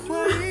布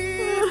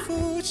恢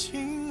复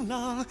晴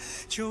朗，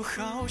就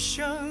好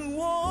像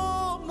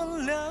我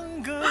们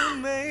两个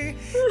没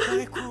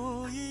爱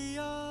过一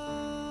样。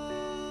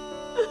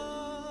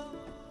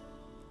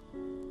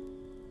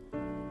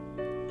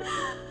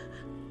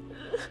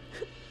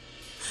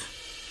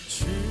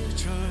曲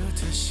折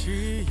的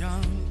夕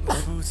阳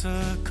不择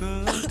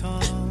格当，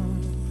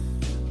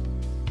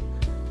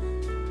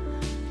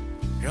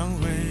让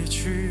委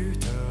屈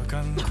的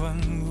感官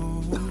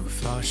无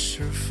法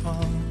释放。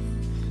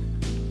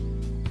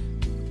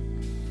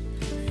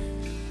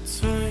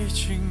最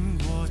近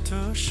我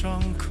的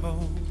伤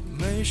口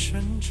没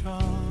生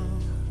长，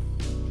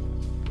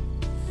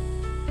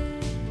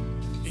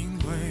因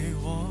为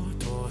我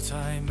躲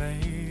在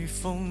没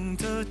风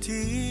的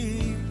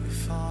地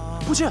方。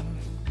不弃，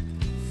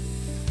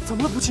怎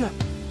么了？不弃，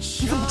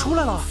你怎么出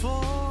来了？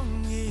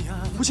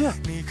不弃，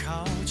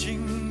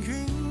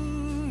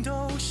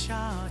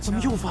怎么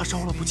又发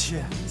烧了？不弃，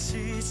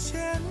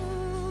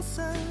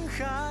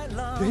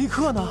莲衣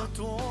客呢？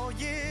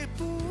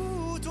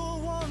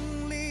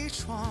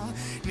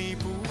你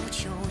不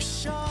就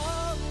像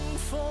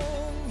风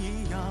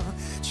一样，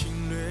侵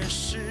略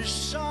时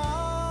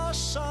傻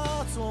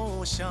傻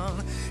作响，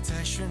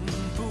再宣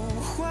布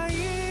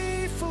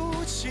恢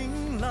复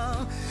晴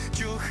朗，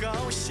就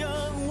好像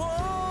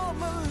我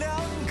们两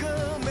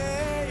个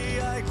没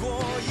爱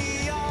过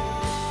一样。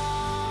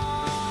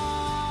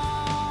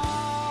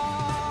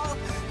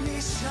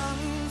你像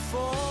风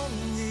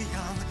一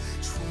样，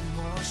触摸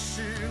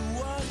时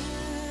温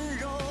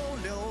柔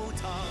流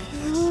淌。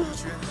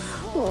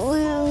我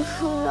也说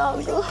大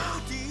哥，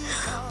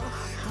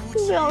不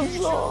要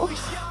走，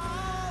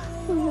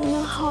我真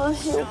的好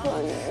喜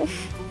欢你。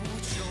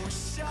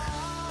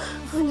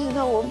我知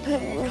道我配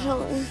不上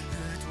你，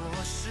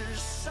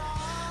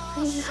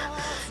但是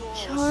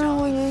只要让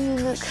我远远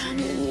的看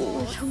着你，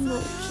我就满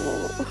足。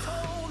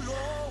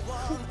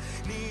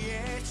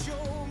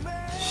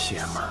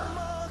邪门儿，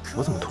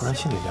我怎么突然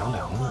心里凉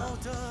凉的？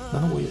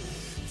难道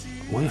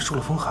我也受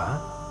了风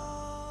寒？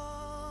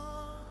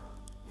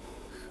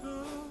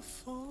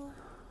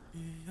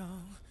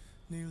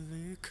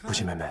不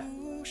行，妹妹，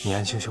你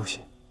安心休息，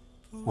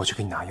我去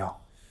给你拿药。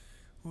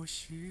我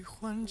喜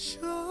欢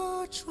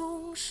这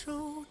种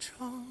收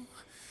场，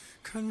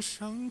看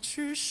上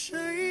去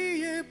谁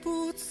也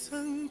不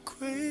曾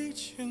亏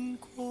欠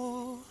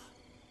过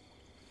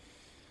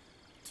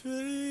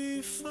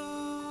对方。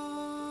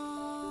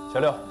小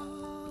六，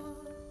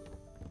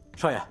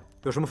少爷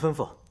有什么吩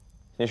咐？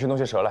你去弄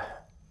些蛇来。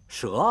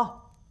蛇？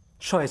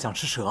少爷想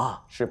吃蛇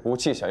啊？是不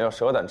弃想要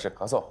蛇胆治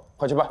咳嗽，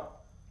快去办。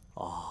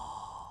哦。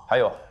还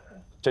有，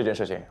这件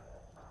事情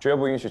绝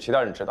不允许其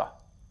他人知道。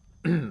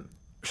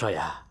少爷，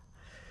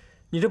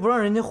你这不让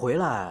人家回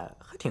来，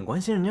还挺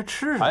关心人家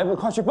吃什么？还不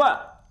快去办！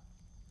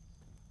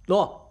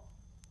落。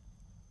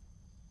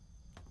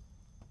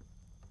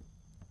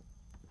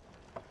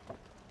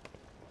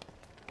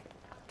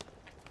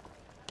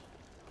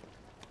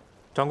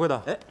掌柜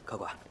的，哎，客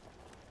官，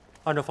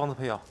按照方子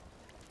配药。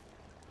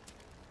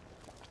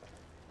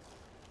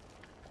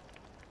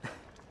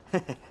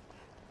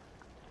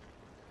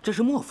这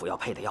是莫府要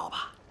配的药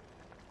吧？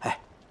哎，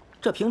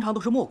这平常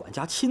都是莫管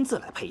家亲自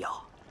来配药，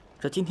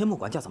这今天莫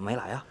管家怎么没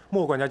来啊？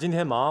莫管家今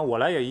天忙，我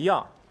来也一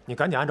样。你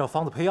赶紧按照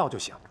方子配药就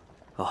行。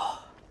哦，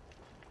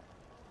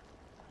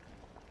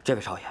这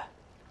位少爷，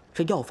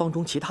这药方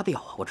中其他的药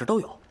啊，我这都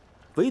有，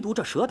唯独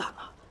这蛇胆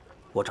啊，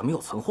我这没有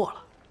存货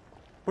了。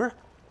不是，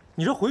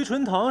你这回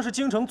春堂是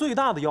京城最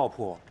大的药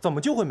铺，怎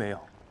么就会没有？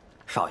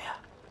少爷，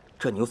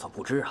这你有所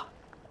不知啊，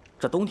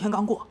这冬天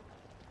刚过，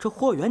这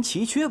货源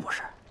奇缺不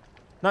是？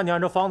那你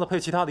按照方子配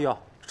其他的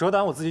药，蛇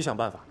胆我自己想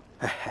办法。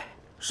哎，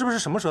是不是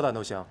什么蛇胆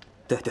都行？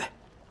对，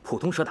普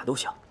通蛇胆都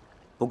行，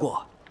不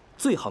过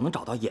最好能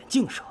找到眼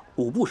镜蛇、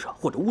五步蛇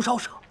或者乌梢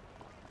蛇，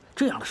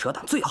这样的蛇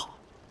胆最好。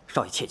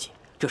少爷切记，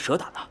这蛇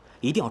胆呢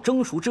一定要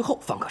蒸熟之后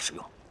方可使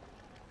用。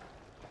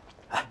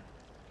哎，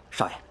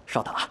少爷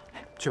稍等啊，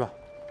去吧。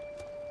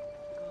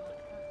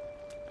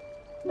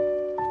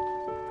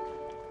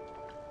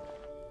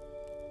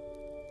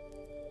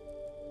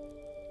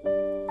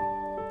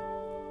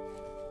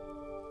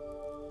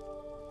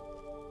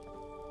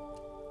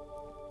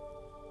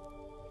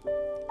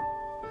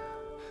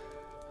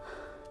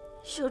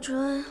秀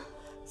春，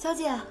小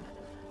姐，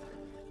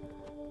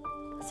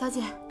小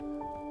姐，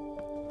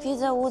憋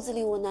在屋子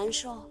里我难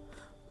受，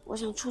我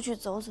想出去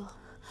走走。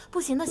不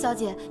行的，小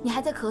姐，你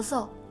还在咳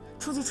嗽，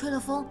出去吹了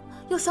风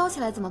又烧起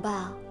来怎么办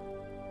啊？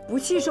不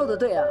气说的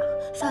对啊，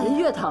人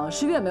越躺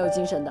是越没有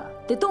精神的，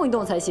得动一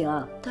动才行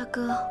啊。大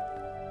哥，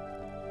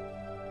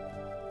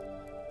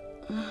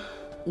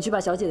你去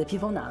把小姐的披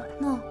风拿来。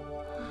喏。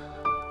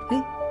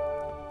哎，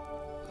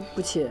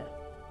不气，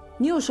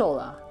你又瘦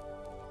了。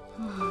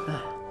哎，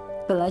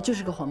本来就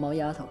是个黄毛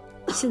丫头，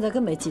现在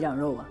更没几两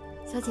肉了。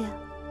小姐，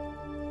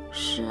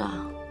是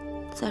啊，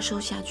再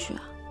瘦下去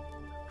啊，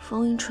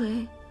风一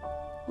吹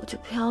我就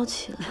飘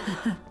起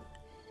来。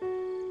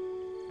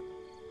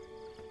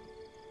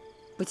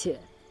不气，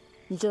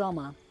你知道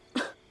吗？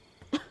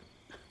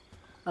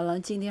阿郎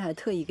今天还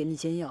特意给你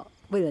煎药，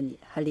为了你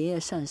还连夜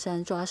上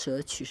山抓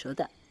蛇取蛇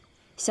胆，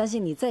相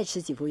信你再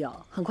吃几副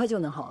药，很快就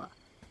能好了。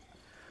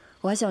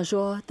我还想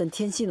说，等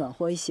天气暖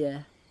和一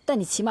些，带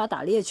你骑马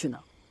打猎去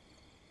呢。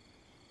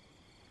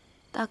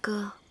大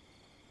哥，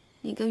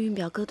你跟云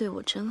表哥对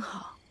我真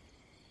好，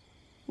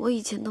我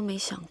以前都没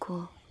想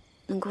过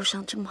能过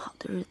上这么好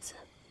的日子。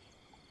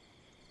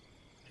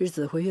日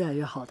子会越来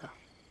越好的，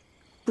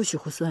不许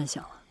胡思乱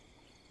想了。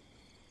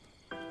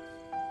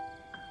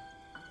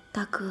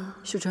大哥，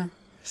秀春，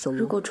手。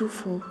如果朱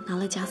福拿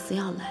了假死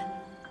药来，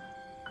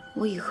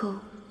我以后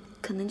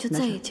可能就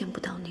再也见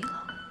不到你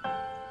了。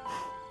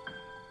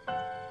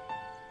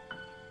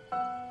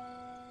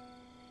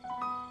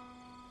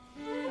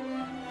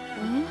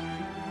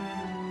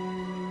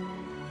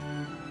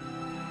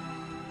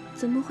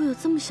怎么会有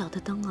这么小的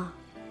灯啊？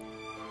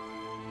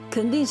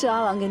肯定是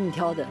阿郎给你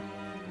挑的，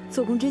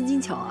做工真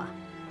精巧啊，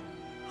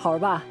好玩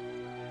吧？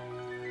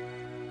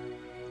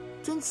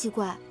真奇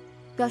怪，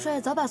表少爷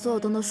早把所有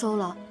灯都收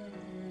了，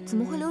怎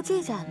么会留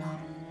这盏呢？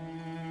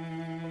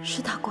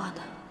是他挂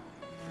的。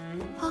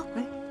啊，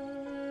哎，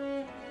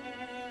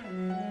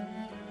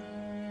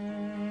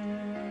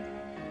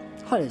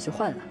坏了就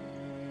坏了，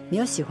你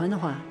要喜欢的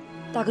话，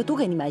大哥多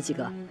给你买几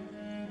个。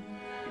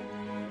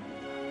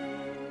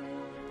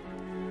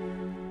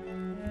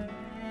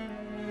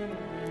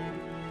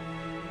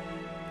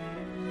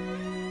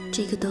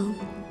这个灯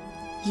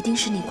一定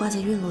是你挂在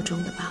院落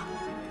中的吧？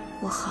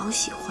我好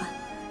喜欢。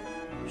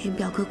云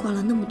表哥挂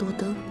了那么多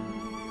灯，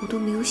我都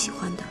没有喜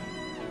欢的，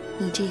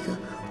你这个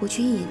我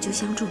却一眼就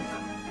相中了。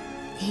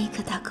哎，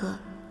可大哥，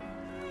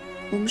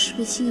我们是不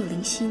是心有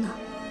灵犀呢？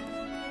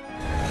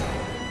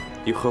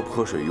你喝不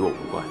喝水与我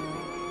无关，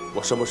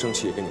我生不生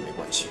气也跟你没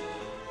关系。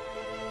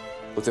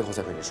我最后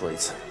再跟你说一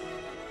次，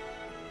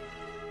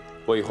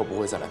我以后不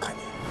会再来看你。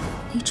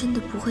你真的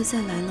不会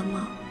再来了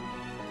吗？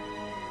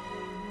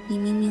你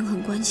明明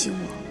很关心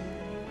我，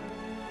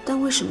但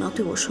为什么要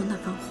对我说那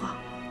番话？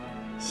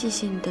谢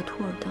谢你的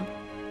兔耳灯。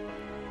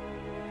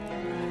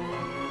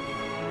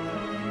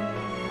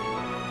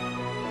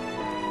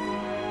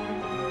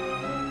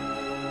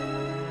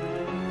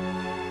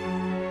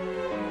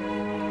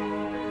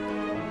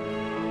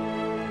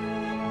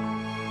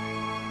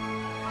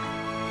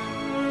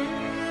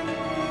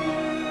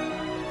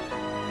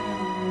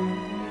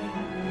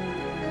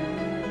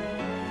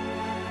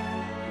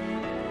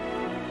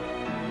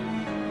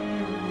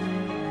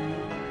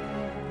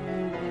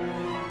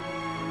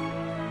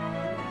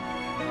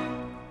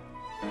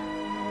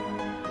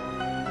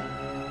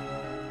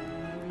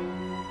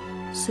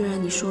虽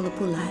然你说了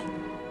不来，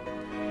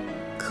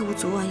可我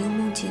昨晚又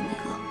梦见你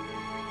了。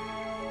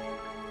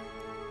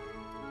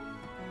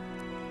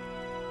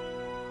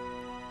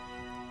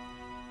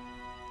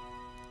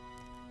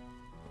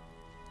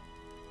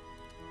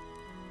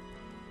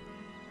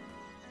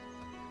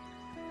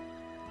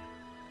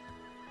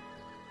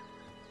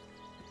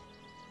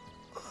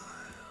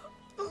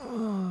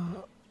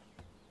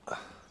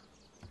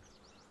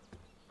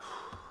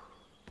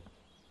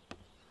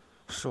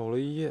守了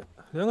一夜，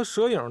连个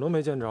蛇影都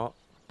没见着。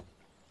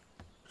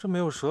这没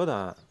有蛇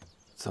胆，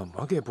怎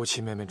么给不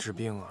弃妹妹治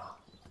病啊？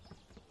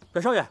表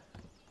少爷，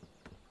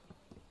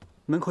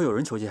门口有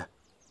人求见，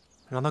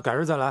让他改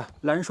日再来。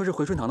来人说是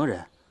回春堂的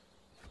人。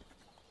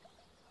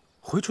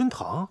回春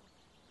堂？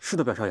是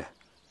的，表少爷。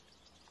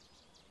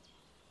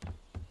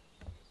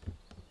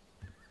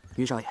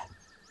云少爷，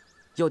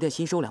药店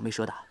新收2枚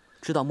蛇胆，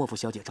知道莫府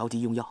小姐着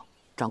急用药，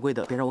掌柜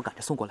的便让我赶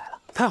着送过来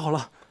了。太好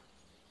了，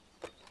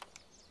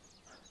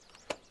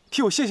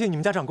替我谢谢你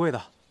们家掌柜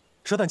的。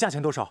蛇胆价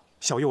钱多少？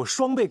小爷我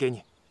双倍给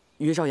你。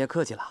云少爷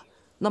客气了，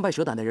那卖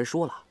蛇胆的人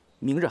说了，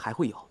明日还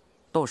会有，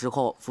到时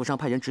候府上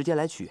派人直接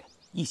来取，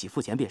一起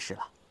付钱便是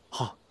了。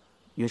好，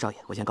云少爷，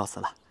我先告辞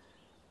了。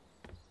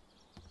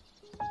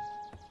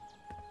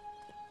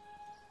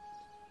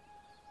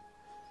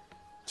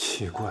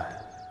奇怪，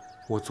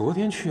我昨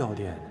天去药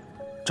店，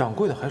掌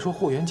柜的还说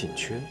货源紧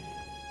缺，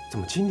怎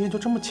么今天就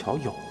这么巧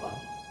有了？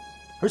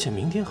而且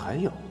明天还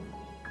有，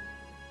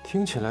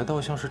听起来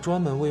倒像是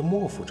专门为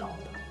莫府找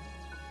的。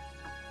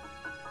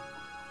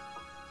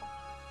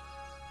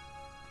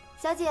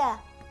小姐，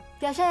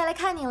表少爷来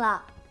看您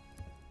了。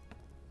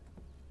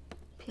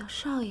表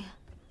少爷，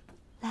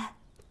来。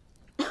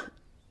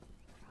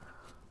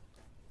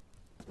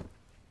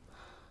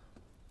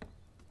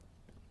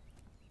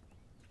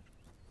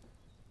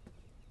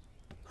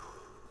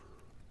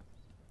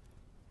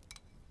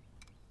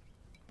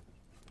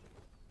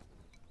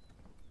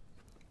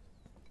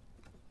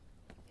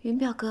云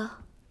表哥，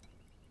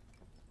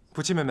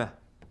不弃妹妹，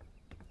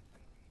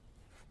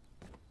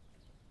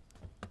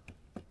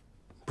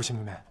不弃妹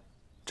妹，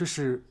这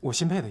是我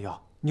新配的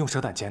药，你用蛇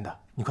胆煎的，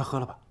你快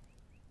喝了吧。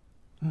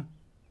嗯，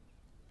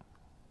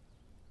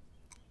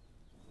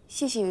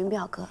谢谢云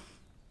表哥。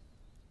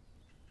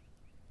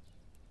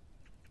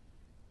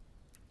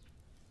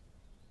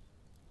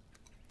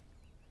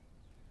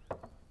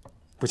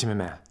不弃妹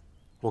妹，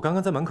我刚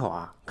刚在门口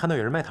啊看到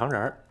有人卖糖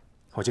人儿，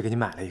我就给你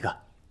买了一个，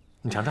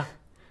你尝尝。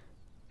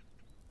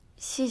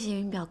谢谢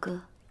云表哥。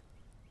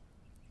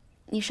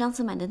你上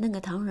次买的那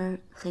个糖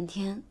人很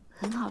甜，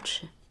很好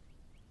吃。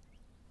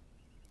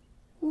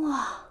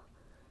哇，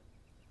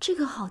这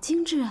个好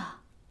精致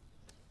啊！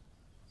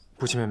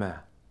不弃妹妹，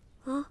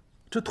啊，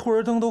这兔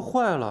儿灯都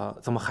坏了，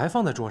怎么还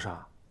放在桌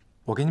上？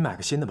我给你买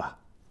个新的吧。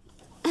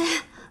哎，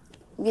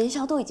元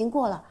宵都已经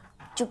过了，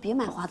就别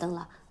买花灯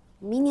了，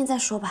明年再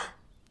说吧。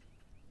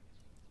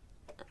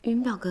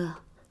云表哥，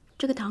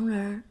这个糖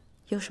人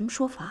有什么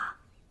说法？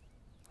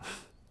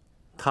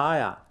她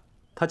呀，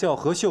她叫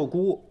何秀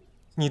姑，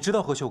你知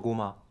道何秀姑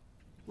吗？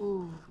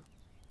嗯，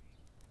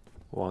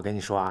我跟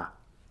你说啊，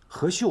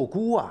何秀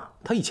姑啊，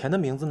她以前的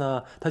名字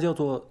呢，她叫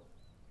做……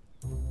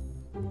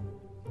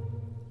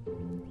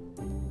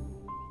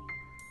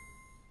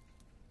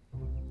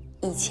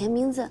以前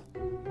名字，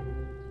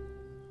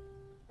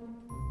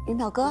云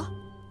表哥。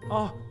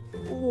啊，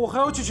我还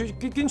要去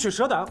给你取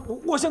蛇胆，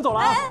我先走了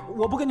啊！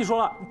我不跟你说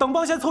了，等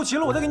帮先凑齐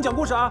了，我再给你讲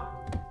故事啊。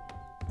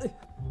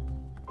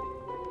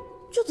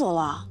就走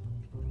了。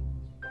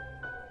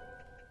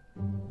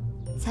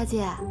小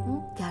姐，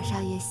表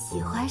少爷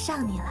喜欢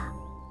上你了。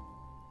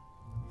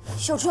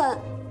小春，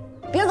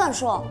别乱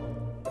说。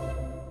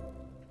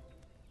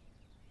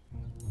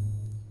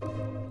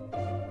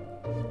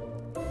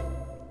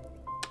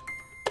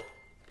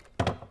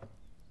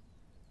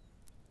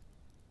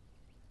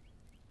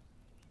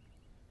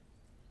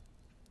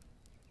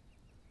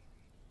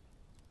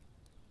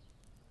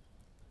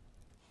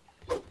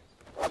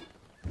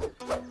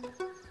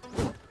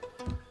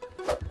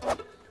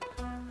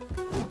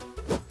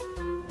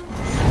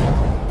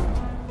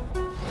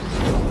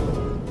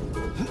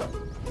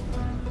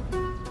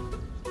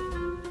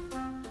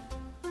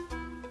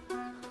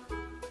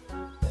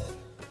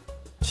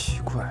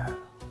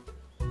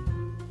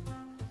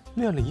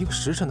练了1个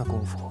时辰的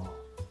功夫，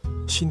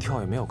心跳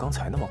也没有刚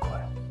才那么快。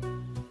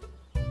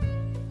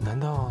难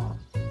道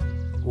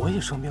我也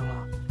生病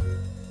了？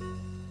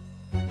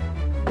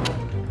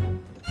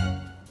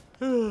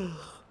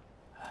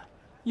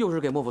又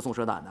是给莫府送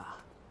蛇胆的，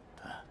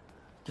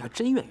你还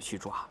真愿意去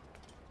抓。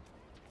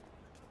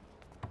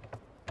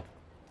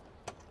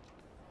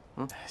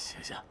谢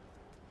谢。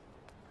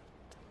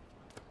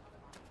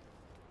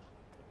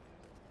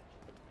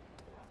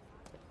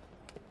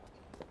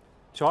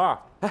小二，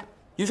哎，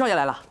于少爷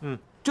来了。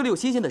这里有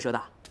新鲜的蛇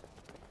胆，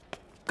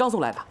刚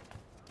送来的。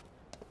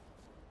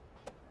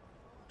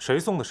谁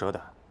送的蛇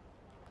胆？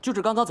就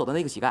是刚刚走的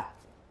那个乞丐。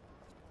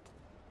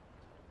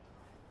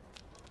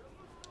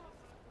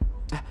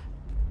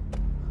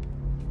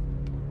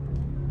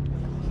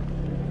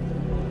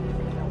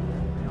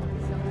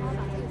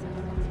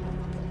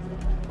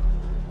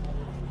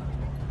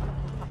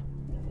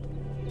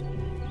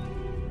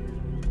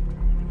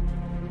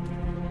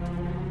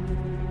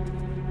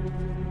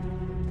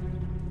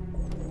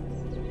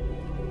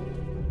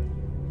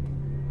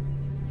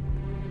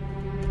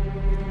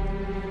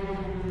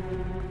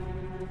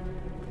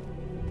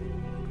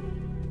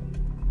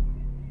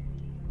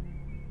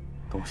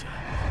东西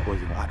我已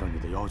经按照你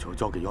的要求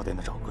交给药店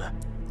的掌柜，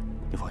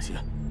你放心。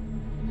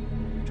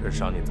这是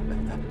赏你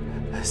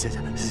的，谢谢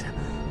谢谢。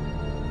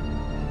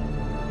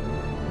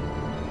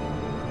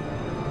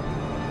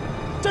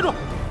站住！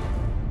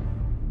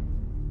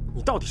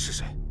你到底是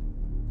谁？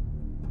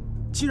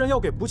既然要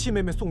给不弃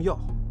妹妹送药，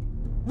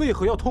为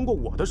何要通过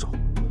我的手？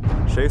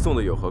谁送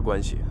的有何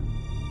关系？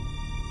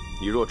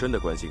你若真的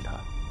关心她，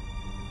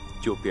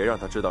就别让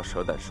她知道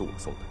蛇胆是我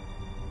送的。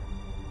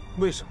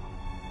为什么？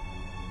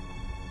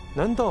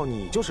难道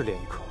你就是莲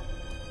衣客？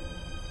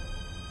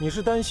你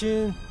是担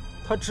心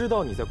他知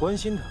道你在关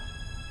心他？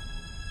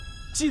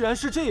既然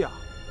是这样，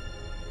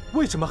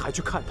为什么还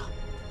去看他？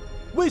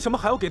为什么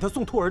还要给他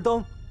送兔儿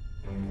灯？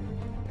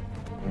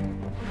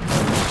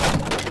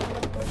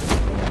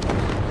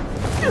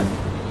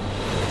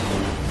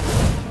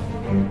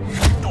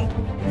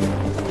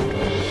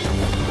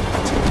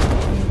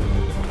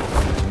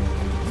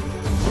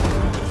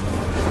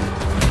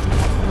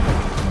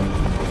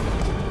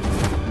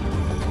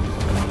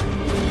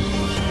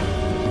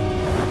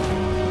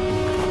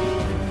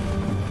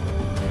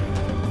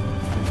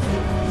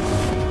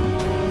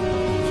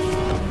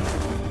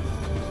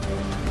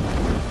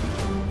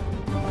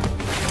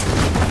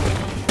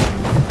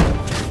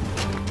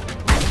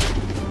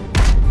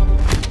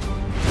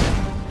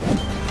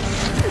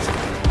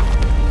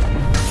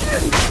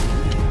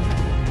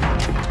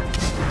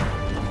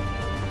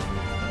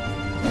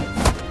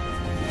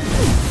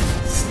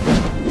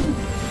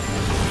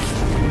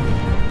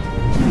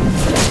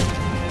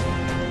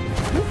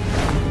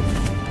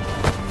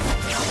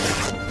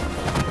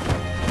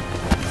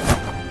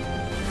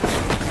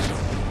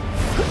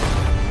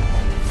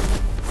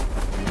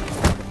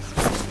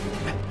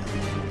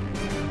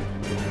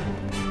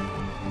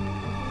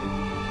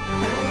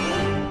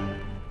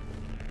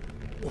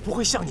不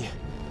会像你，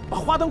把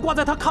花灯挂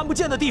在他看不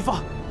见的地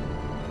方。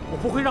我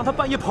不会让他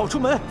半夜跑出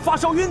门发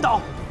烧晕倒，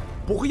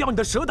不会要你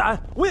的蛇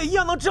胆，我也一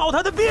样能治好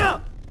他的病。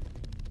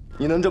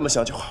你能这么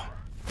想就好。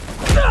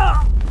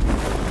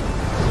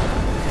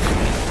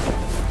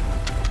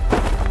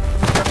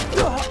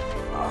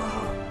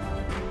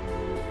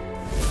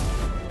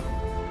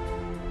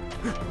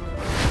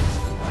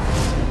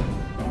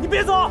你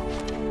别走，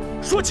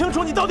说清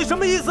楚你到底什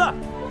么意思？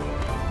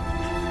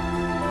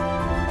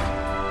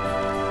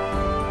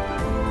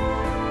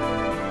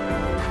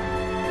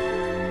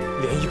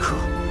莲衣客，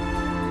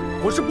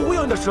我是不会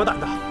要你的蛇胆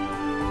的，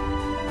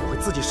我会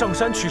自己上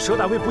山取蛇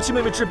胆为不弃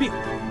妹妹治病，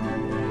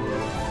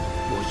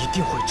我一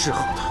定会治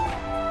好她。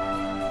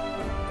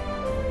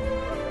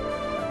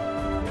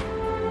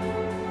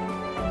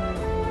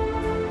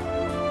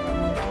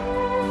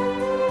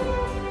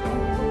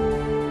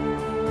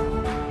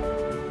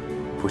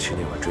不弃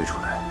那晚追出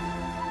来，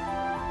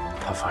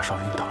他发烧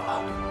晕倒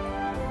了。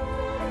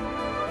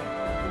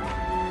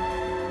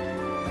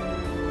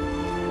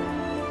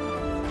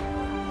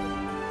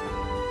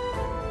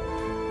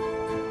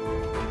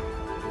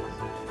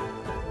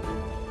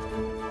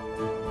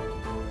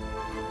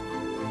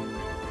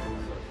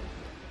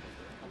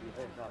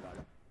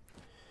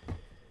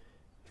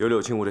有柳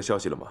青梧的消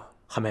息了吗？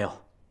还没有。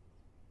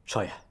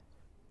少爷，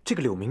这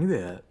个柳明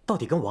月到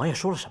底跟王爷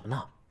说了什么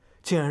呢？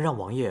竟然让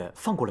王爷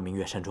放过了明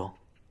月山庄。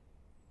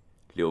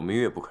柳明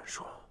月不肯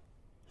说，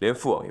连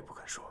父王也不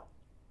肯说，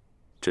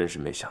真是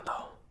没想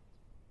到，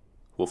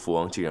我父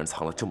王竟然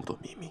藏了这么多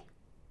秘密。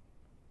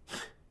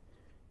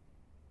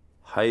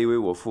还以为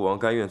我父王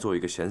甘愿做一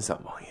个闲散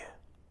王爷，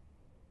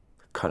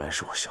看来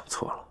是我想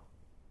错了。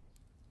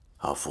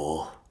阿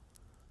福，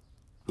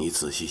你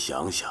仔细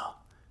想想。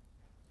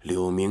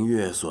柳明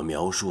月所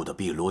描述的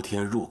碧罗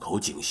天入口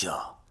景象，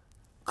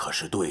可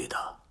是对的。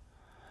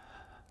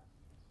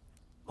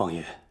王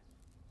爷，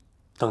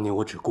当年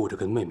我只顾着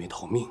跟妹妹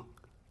逃命，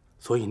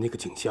所以那个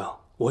景象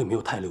我也没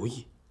有太留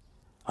意，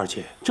而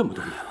且这么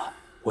多年了，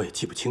我也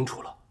记不清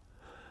楚了。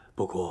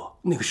不过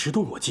那个石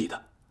洞我记得，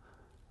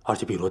而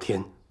且碧罗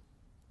天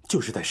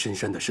就是在深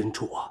山的深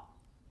处啊。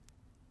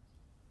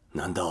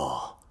难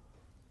道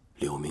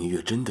柳明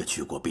月真的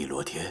去过碧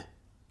罗天？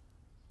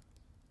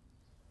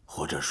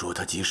或者说，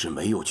他即使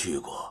没有去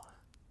过，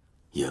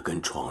也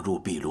跟闯入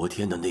碧罗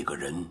天的那个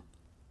人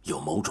有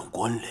某种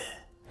关联。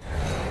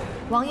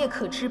王爷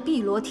可知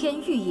碧罗天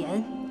预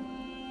言？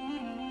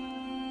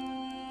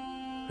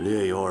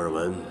略有耳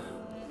闻。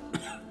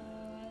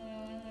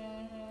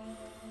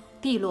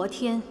碧罗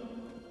天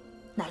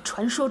乃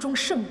传说中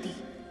圣地，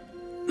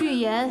预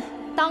言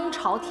当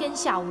朝天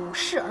下五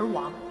世而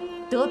亡，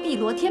得碧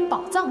罗天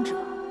宝藏者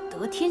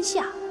得天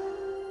下。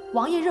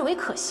王爷认为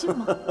可信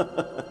吗？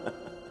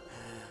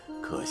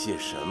可信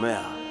什么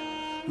呀？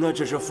那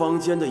只是坊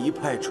间的一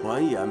派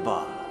传言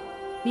罢了。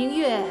明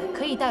月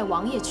可以带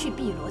王爷去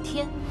碧罗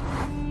天。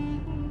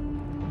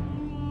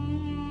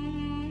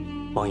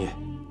王爷，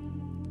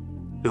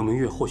柳明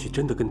月或许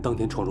真的跟当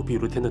年闯入碧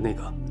罗天的那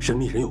个神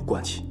秘人有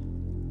关系。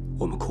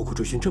我们苦苦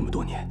追寻这么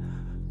多年，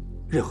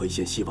任何一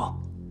线希望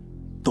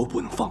都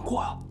不能放过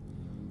啊！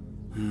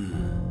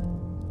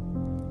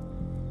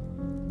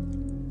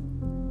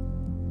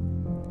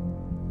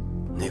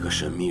那个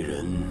神秘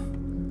人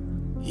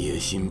野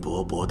心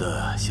勃勃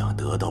地想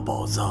得到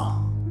宝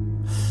藏，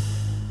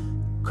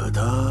可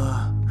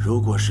他如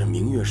果是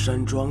明月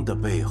山庄的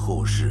背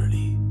后势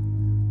力，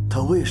他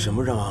为什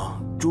么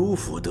让朱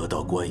府得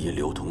到观音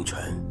流通权，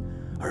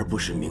而不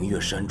是明月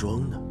山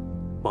庄呢？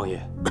王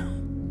爷，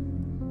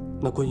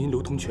那观音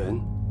流通权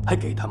还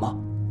给他吗？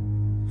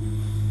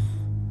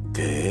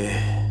给，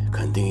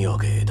肯定要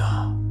给的，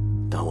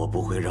但我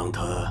不会让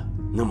他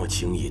那么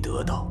轻易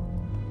得到。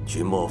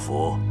去莫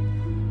府，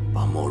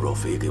把莫若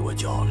飞给我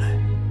叫来。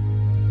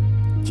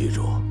记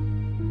住，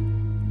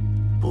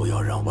不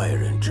要让外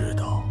人知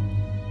道。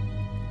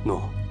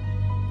诺。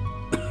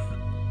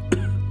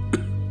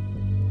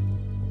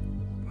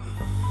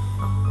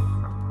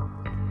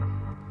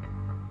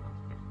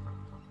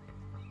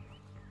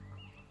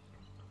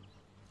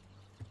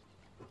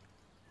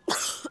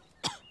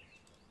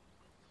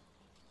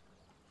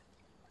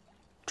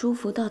朱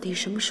福到底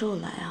什么时候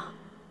来啊？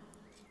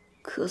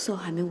咳嗽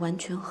还没完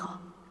全好，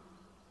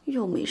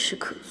又没事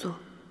可做，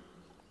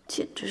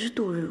简直是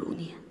度日如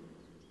年。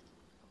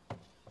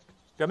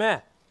表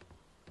妹，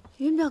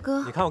云表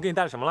哥，你看我给你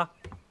带了什么了？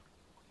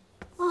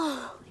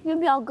啊，云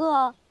表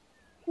哥，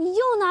你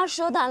又拿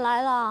蛇胆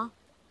来了，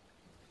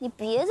你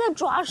别再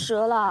抓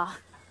蛇了。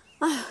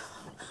哎，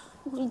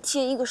我一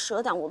天一个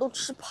蛇胆我都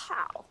吃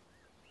怕了。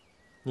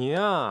你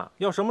呀，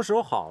要什么时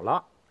候好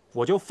了，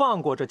我就放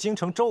过这京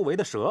城周围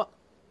的蛇。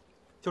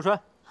秀春，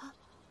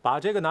把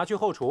这个拿去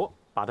后厨，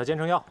把它煎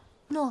成药。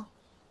诺。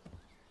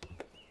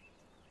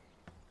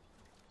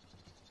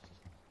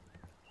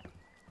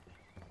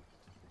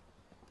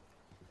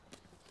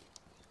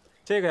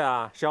这个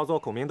呀是要做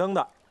孔明灯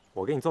的，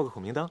我给你做个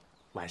孔明灯，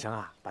晚上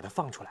啊把它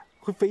放出来，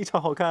会非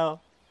常好看哦。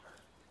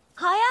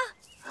好呀。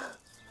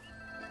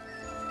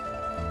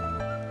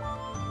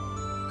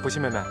不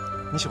信妹妹，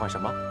你喜欢什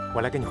么？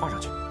我来给你画上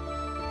去。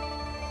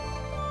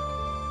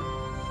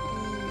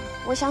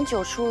我想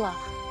九叔了，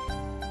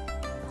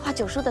画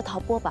九叔的陶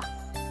钵吧。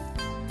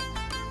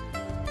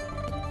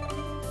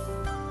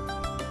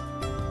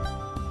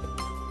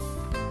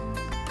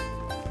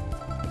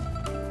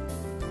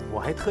我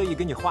还特意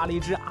给你画了一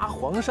只阿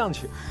黄上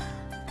去。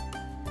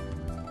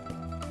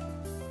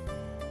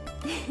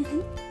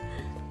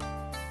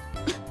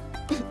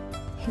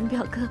云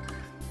表哥，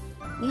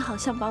你好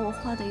像把我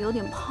画的有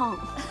点胖。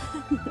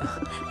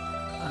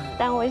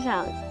但我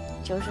想，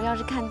九叔要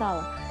是看到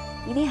了，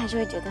一定还是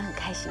会觉得很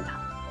开心的。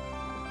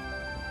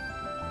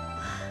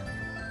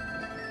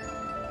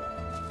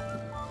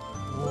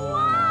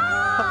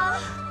哇！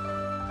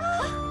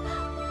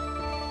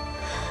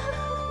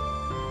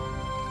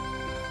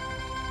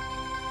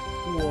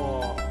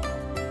哇！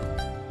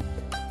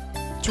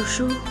九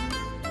叔，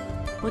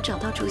我找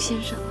到竹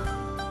先生了。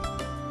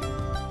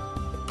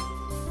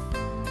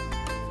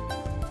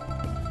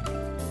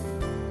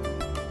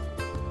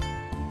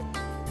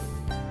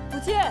不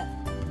见。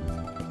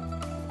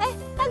哎，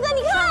大哥，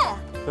你看，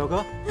表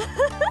哥。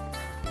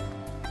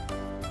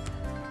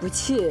不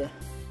气，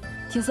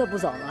天色不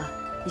早了，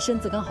你身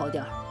子刚好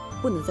点儿，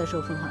不能再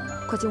受风寒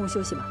了，快进屋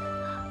休息吧。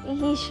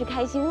一时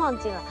开心忘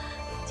记了，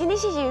今天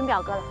谢谢云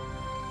表哥了。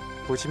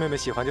不气妹妹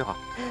喜欢就好。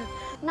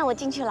那我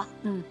进去了。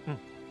嗯。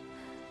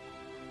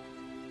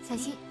小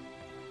心，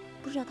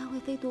不知道它会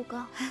飞多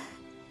高。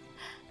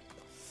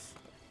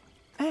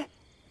哎，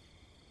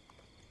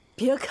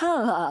别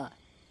看了，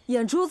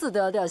眼珠子都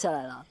要掉下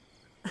来了。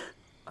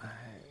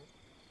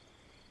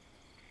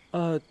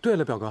对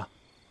了，表哥，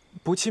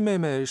不气妹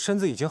妹身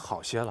子已经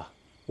好些了，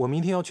我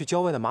明天要去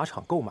郊外的马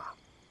场购马，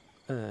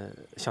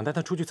想带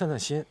她出去散散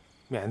心，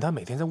免得她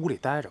每天在屋里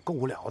待着，够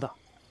无聊的。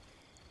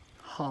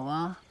好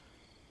啊，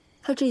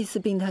她这一次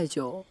病太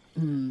久，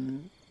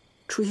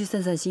出去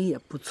散散心也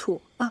不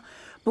错啊。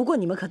不过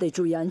你们可得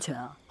注意安全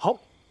啊。好，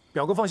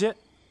表哥放心，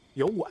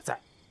有我在，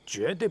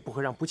绝对不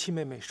会让不气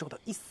妹妹受到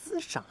一丝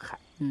伤害。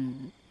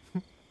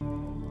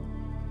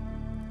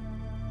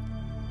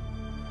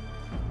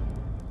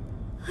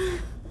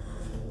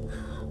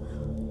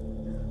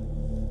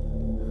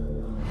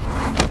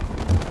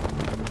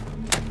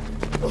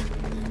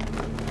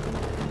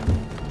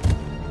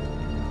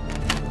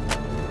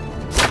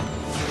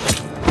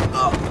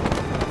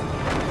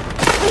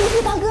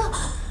大哥，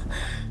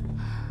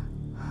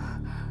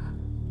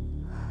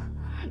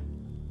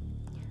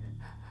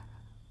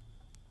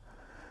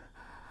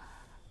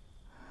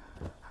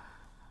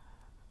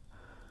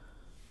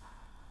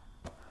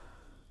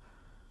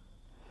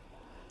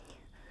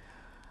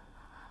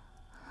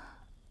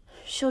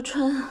秀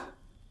春，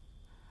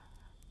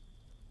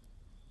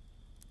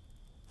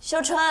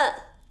秀春，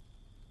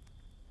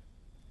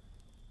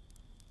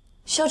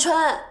秀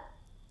春。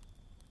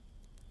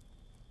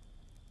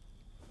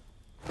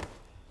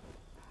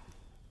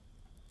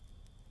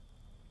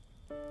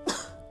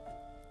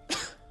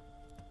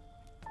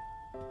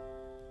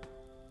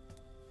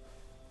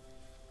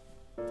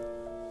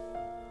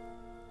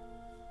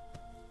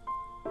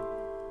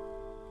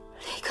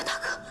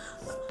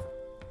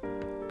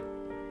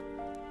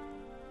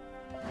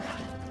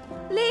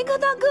林一克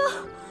大哥，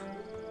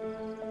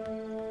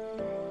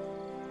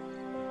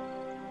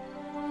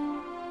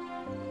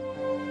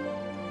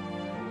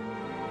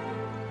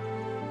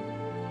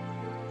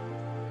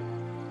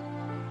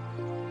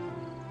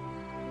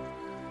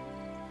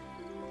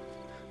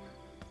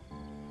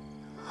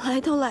来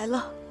都来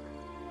了，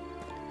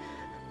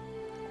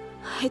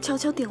还悄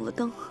悄点了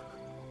灯，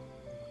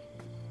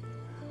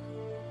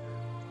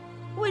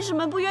为什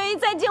么不愿意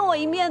再见我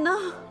一面呢？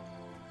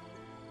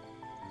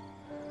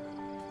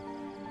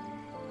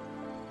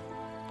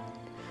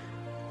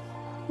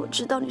我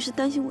知道你是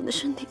担心我的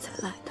身体才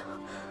来的，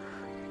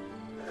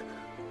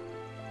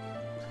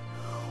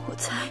我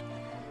猜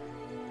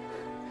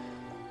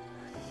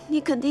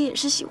你肯定也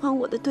是喜欢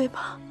我的，对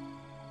吧？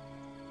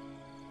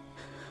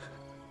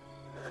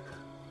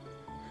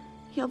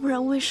要不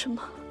然为什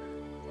么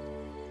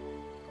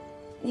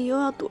你又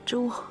要躲着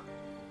我，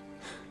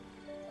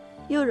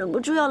又忍不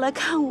住要来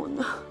看我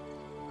呢？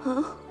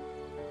啊？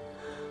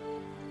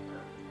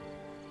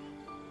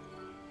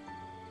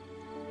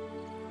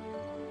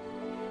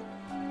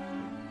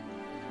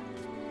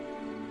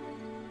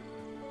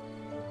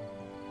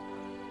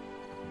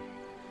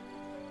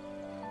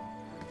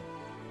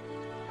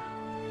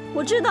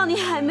我知道你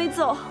还没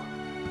走，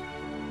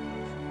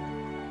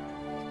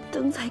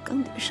灯才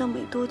刚点上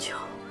没多久，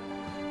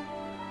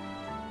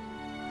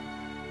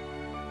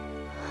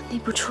你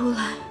不出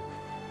来，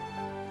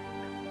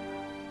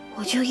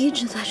我就一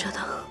直在这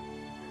等。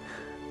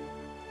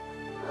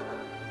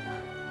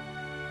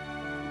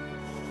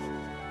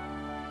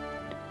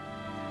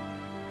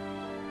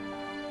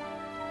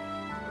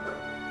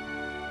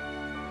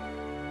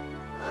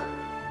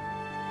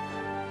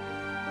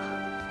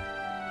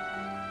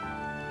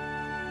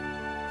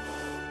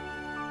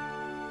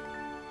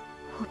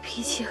我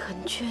脾气很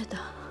倔的，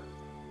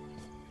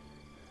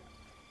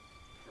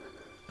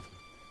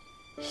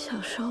小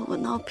时候我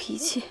闹脾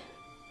气，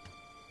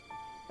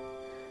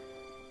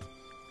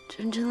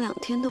整整2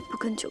天都不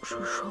跟九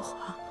叔说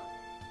话，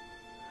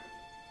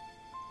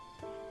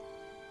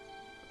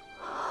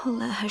后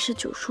来还是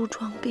九叔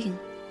装病，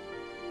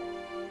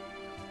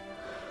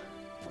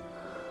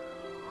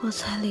我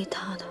才理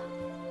他的。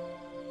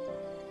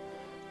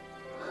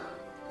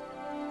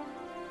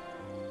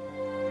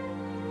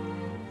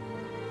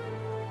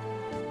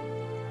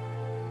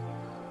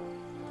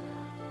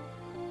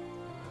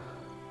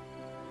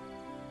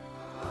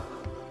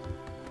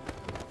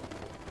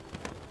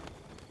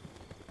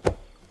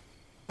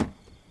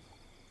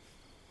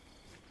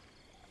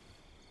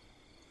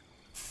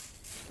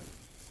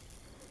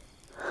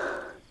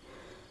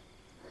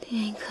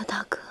莲衣客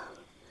大哥，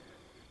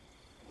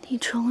你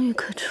终于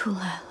可出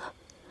来了！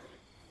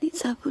你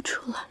再不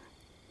出来，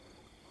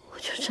我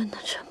就真的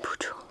撑不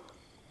住了。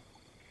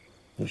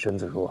你身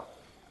子弱，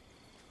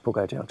不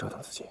该这样折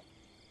腾自己。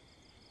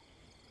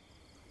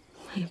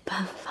没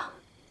办法，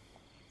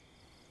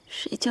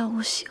谁叫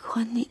我喜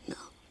欢你呢？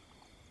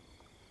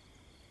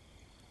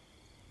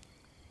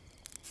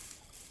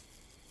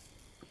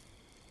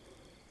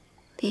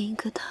莲衣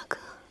客大哥，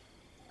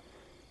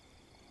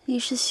你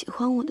是喜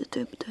欢我的，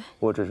对不对？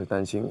我只是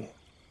担心你。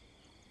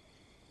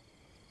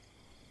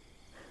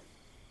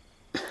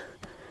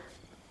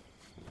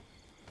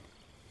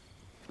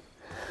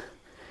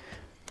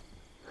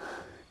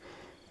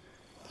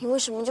你为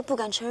什么就不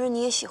敢承认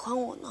你也喜欢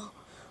我呢？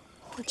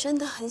我真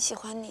的很喜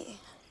欢你。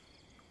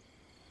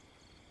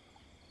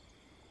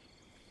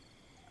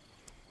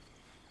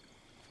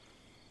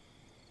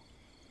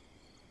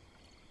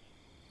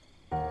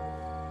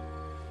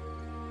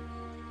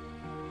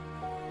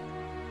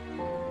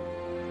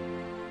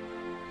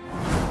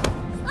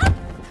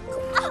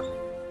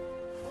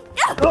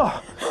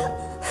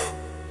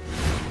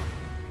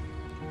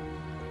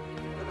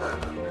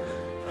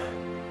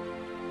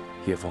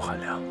夜风寒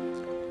凉，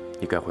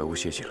你该回屋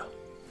歇息了。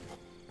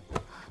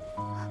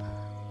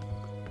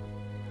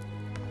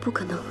不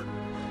可能，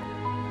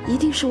一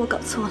定是我搞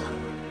错了。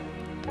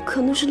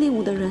可能是练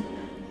武的人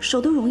手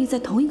都容易在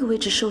同一个位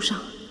置受伤，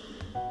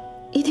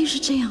一定是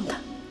这样的。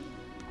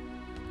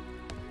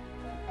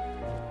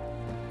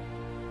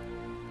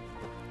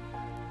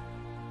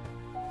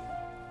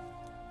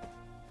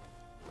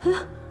哎，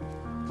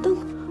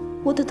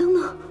灯，我的灯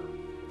呢？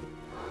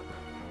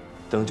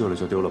灯旧了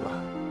就丢了吧。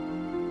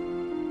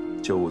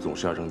旧物总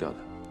是要扔掉的。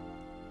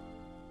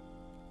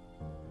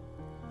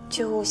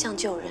旧物像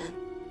旧人，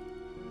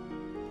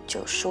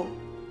九叔、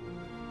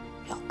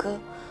表哥、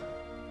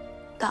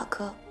大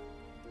哥，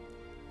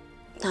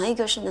哪一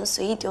个是能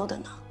随意丢的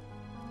呢？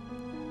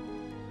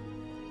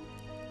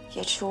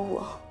也只有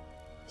我，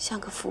像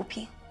个浮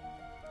萍，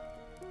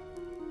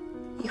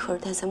一会儿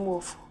待在莫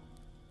府，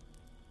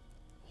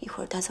一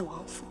会儿待在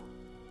王府，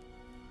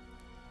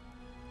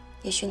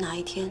也许哪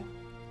一天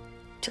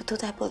就都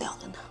待不了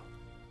了呢。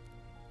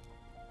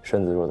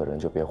身子弱的人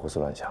就别胡思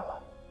乱想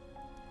了，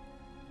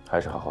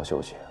还是好好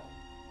休息。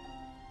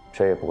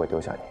谁也不会丢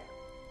下你。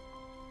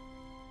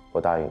我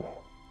答应你，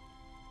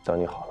等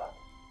你好了，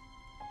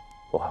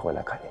我还会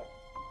来看你。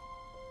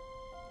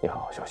你好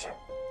好休息。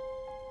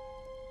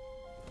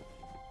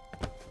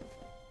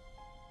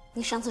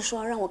你上次说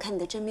要让我看你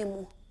的真面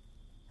目，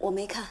我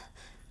没看，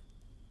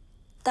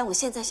但我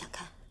现在想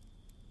看。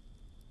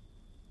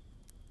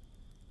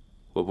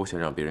我不想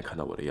让别人看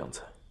到我的样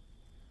子。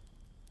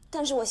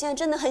但是我现在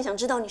真的很想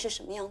知道你是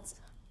什么样子。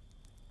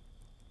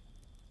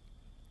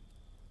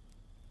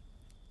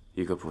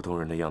一个普通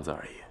人的样子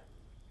而已。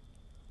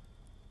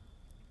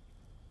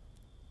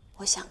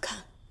我想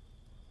看。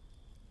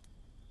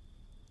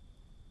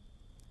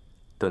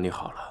等你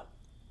好了，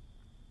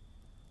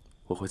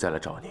我会再来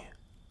找你，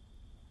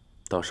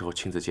到时候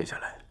亲自接下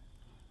来。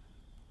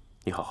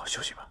你好好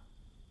休息吧。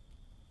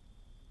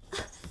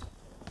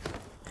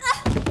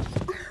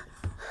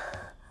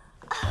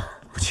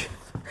不起。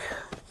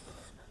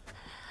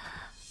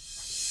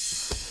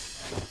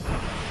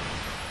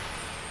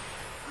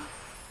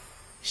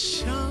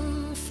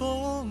像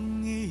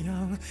风一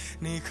样，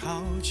你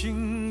靠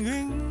近，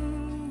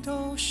云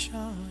都下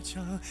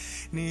降，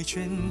你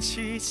卷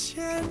起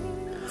千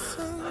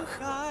层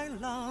海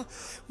浪，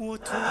我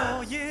躲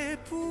也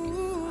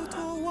不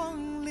躲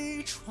往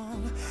里闯，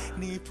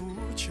你不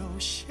就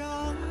像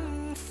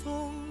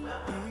风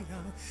一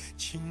样，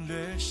侵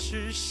略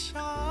时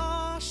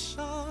傻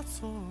傻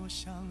作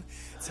响，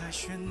再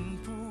宣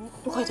布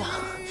不会的，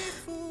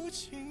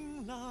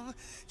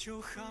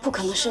不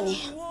可能是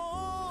你，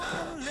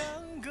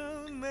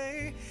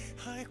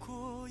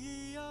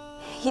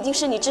一定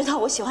是你知道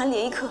我喜欢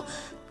莲衣客，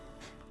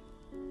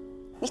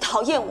你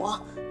讨厌我，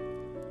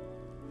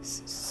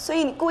所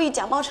以你故意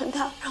假冒成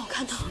他，让我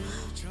看到，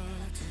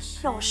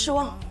让我失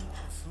望。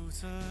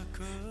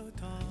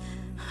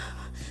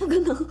不可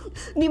能，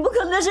你不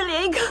可能是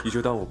莲衣客。你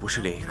就当我不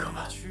是莲衣客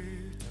吧，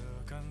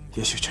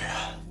也许这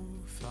样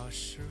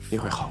你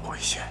会好过一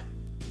些。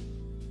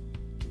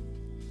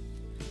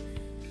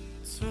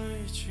最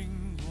近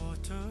我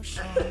的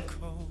伤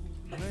口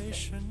没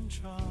生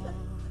长，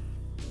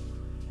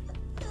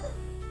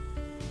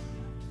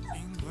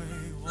因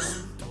为我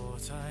躲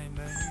在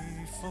没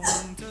风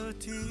的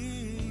为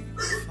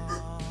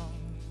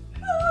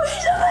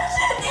什么是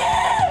你？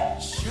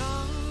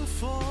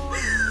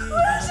为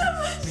什么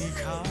是你？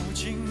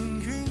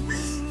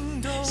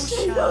谁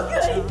都可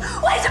以，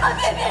为什么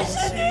偏偏是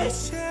你？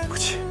不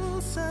弃，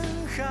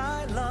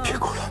别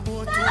哭了。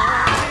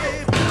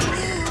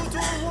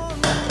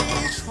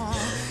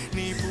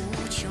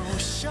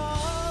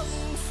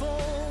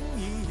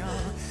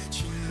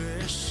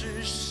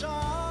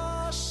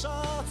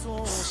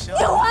你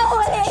还我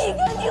莲衣客，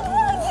你还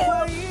给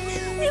我，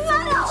你把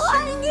它还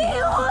给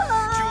我！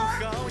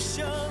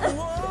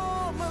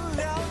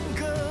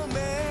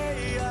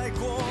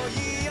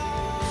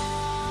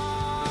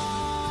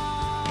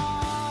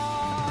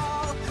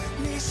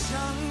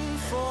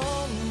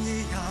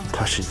他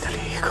是你的莲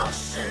衣客，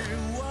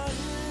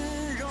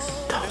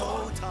但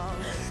我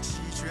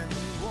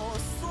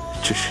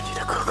只是你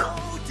的哥哥。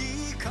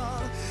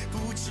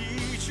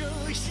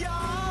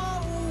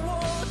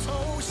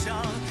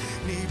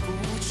你不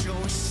就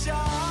像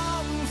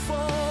风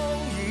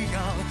一样，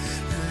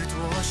耳朵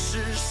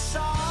是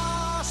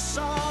沙沙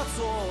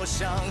作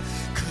响，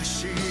可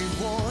惜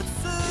我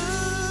自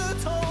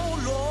投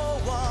罗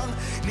网，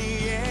你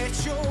也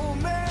就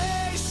没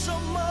什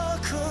么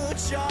可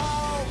骄傲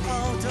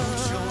的。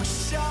就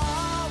像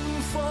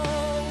风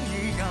一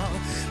样，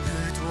耳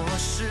朵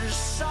是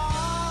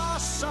沙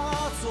沙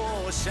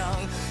作响，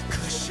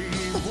可惜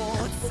我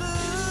自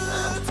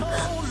投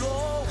罗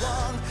网，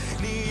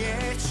你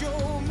也就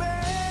没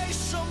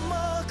什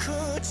么可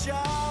骄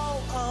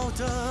傲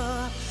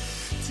的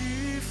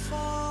地方。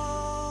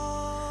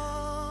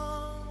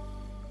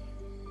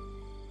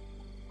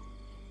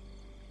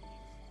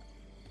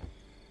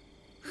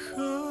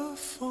和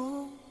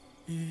风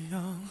一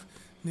样，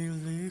你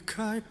离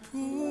开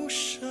不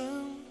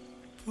声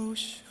不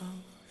响，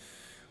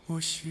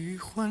我喜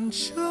欢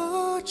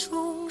这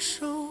种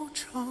收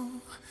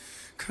场，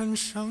看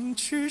上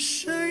去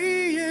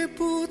谁也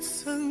不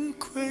曾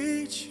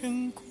亏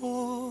欠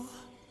过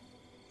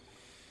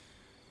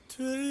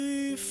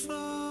对方。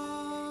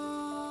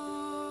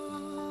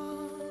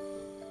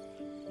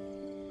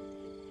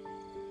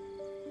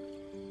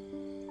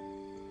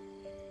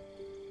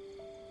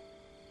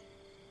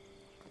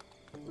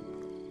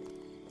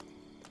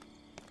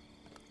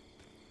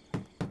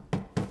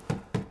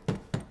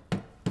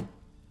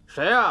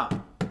谁呀？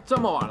这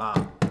么晚了，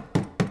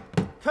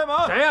开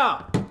门！谁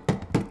呀？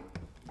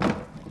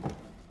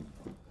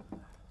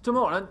这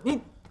么晚了，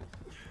你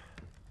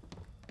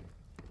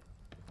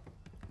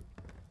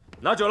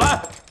拿酒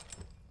来！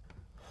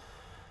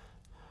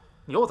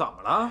你又怎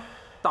么了？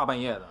大半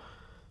夜的，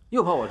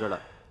又跑我这儿来？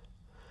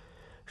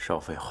少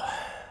废话，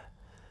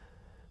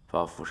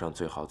把府上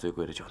最好最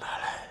贵的酒拿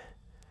来，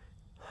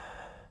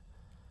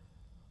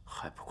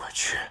还不快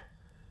去！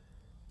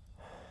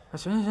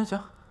行。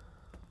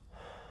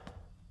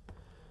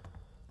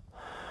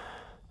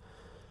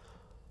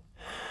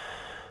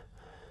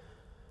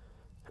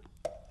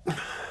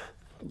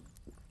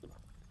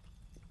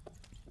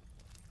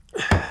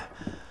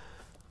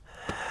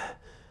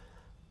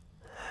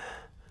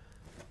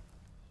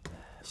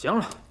行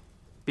了，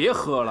别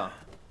喝了，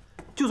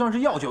就算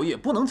是药酒也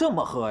不能这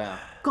么喝呀，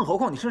更何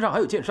况你身上还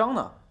有剑伤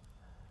呢，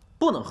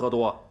不能喝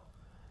多。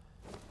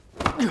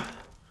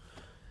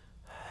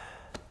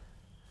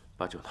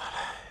把酒拿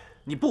来！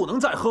你不能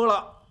再喝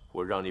了！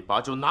我让你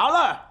把酒拿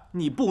来！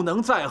你不能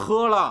再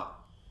喝了！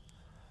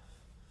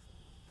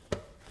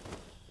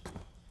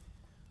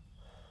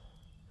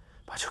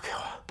把酒给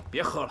我！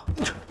别喝了！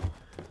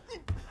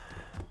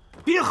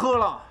别喝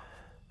了！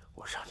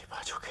我让你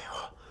把酒给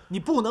我！你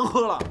不能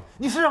喝了！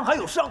你身上还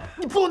有伤，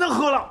你不能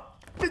喝了！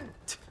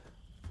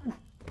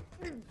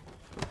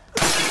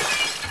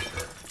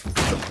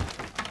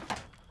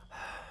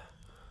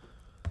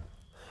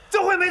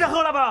这回没得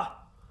喝了吧？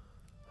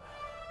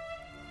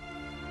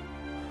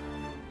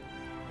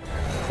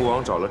父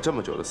王找了这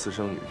么久的私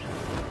生女，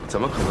怎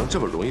么可能这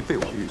么容易被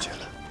我遇见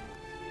了？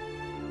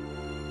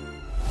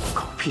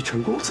狗屁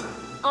陈公子！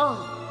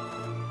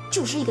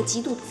就是一个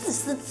极度自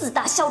私、自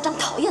大、嚣张、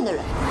讨厌的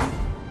人。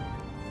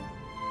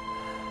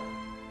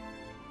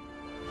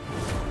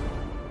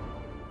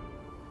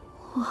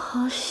我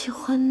好喜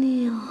欢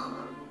你啊！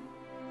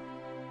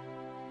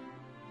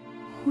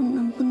我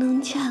能不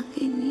能嫁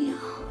给你啊？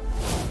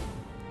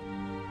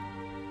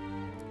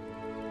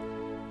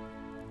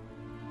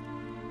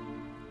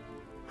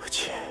不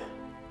亲，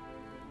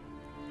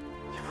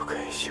你不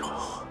可以喜欢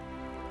我，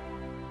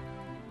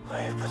我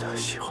也不能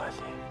喜欢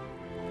你。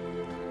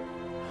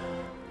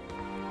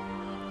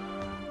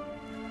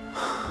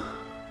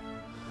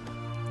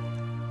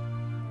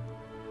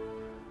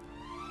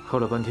喝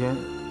了半天，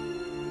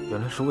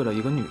原来是为了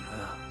一个女人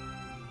啊！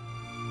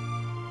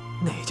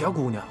哪家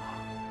姑娘啊？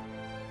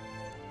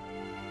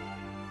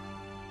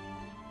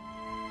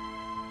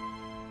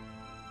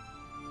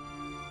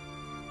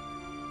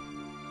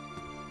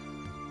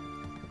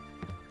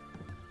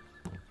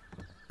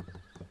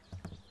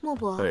莫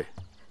伯，哎，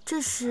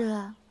这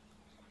是？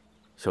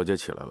小姐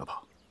起来了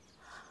吧？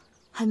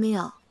还没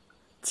有，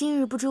今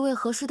日不知为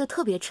何睡得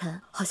特别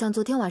沉，好像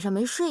昨天晚上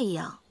没睡一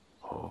样。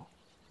哦，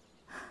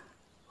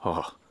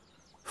哦，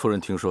夫人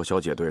听说小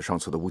姐对上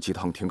次的乌鸡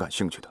汤挺感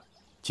兴趣的，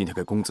今天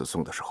给公子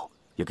送的时候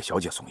也给小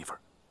姐送一份。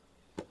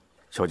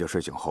小姐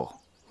睡醒后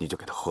你就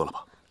给她喝了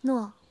吧。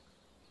诺。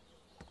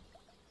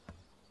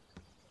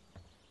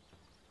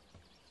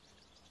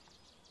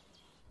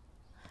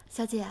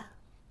小姐。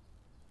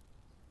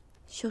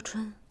秀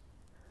春，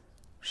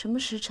什么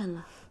时辰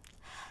了？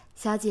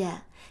小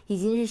姐，已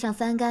经日上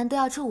3竿，都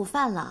要吃午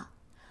饭了。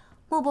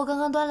莫伯刚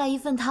刚端来一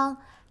份汤，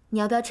你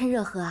要不要趁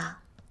热喝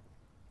啊？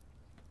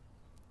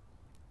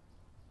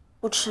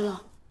不吃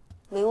了，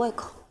没胃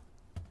口。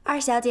二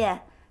小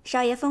姐，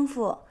少爷吩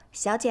咐，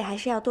小姐还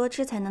是要多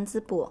吃才能滋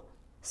补，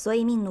所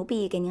以命奴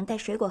婢给您带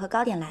水果和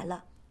糕点来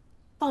了。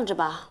放着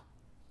吧。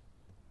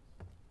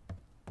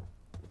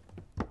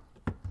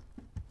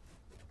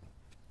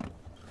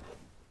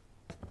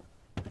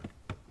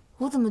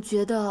我怎么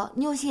觉得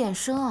你有些眼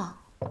生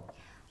啊？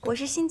我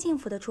是新进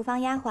府的厨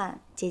房丫鬟，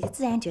姐姐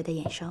自然觉得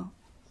眼生。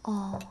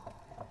哦。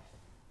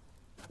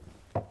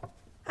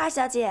二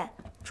小姐，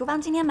厨房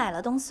今天买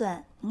了冬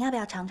笋，您要不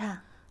要尝尝？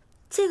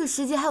这个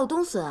时节还有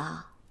冬笋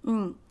啊？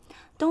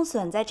冬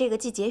笋在这个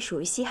季节属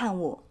于稀罕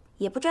物，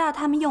也不知道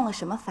他们用了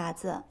什么法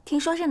子，听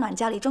说是暖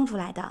窖里种出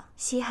来的，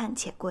稀罕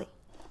且贵。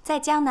在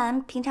江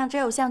南，平常只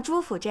有像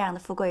朱府这样的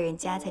富贵人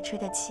家才吃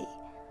得起，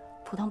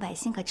普通百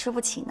姓可吃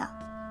不起呢。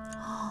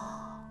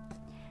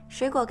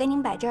水果给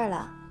您摆这儿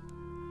了，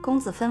公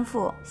子吩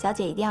咐，小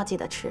姐一定要记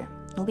得吃。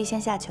奴婢先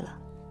下去了。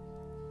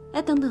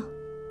哎，等等，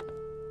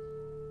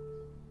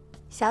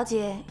小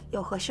姐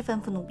有何事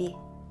吩咐奴婢？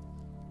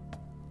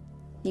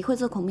你会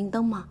做孔明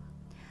灯吗？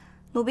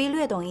奴婢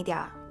略懂一点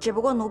儿，只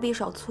不过奴婢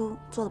手粗，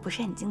做的不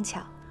是很精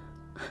巧。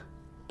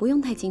不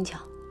用太精巧，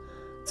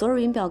昨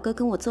日云表哥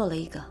跟我做了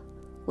一个，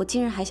我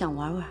今日还想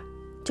玩玩，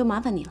就麻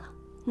烦你了。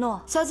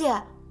诺，小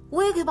姐，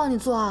我也可以帮你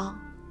做啊。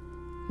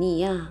你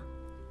呀，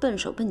笨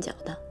手笨脚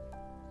的。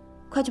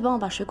快去帮我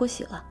把水果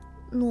洗了。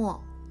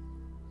诺。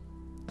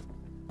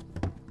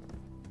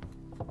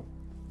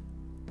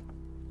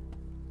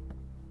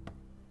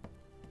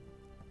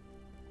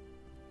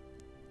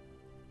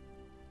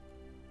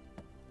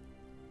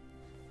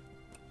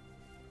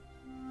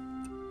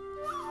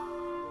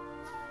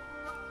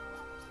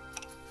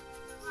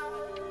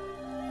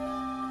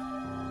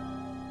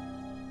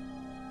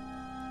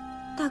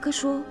大哥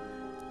说，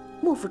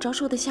莫府招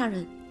收的下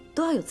人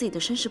都要有自己的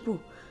身世簿。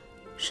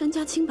身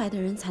家清白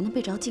的人才能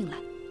被招进来，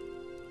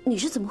你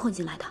是怎么混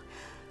进来的？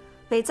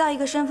伪造一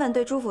个身份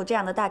对朱府这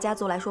样的大家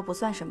族来说不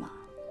算什么，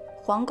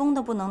皇宫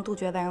都不能杜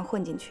绝外人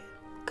混进去，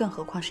更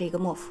何况是一个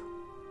莫府。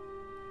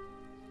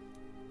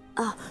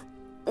啊，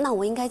那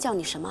我应该叫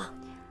你什么？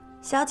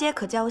小姐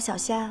可叫我小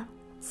虾。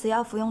此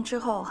药服用之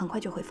后很快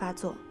就会发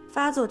作，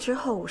发作之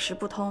后五识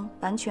不通，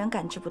完全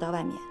感知不到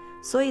外面，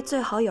所以最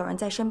好有人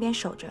在身边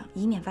守着，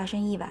以免发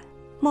生意外。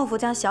莫府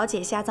将小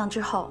姐下葬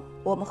之后，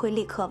我们会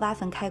立刻挖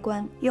坟开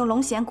棺，用龙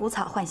涎谷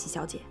草唤醒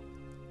小姐。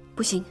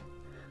不行，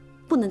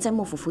不能在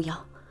莫府服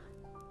药。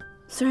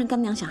虽然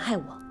干娘想害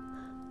我，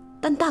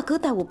但大哥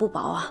待我不薄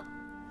啊，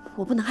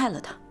我不能害了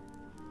他。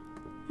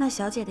那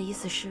小姐的意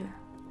思是，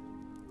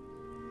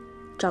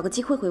找个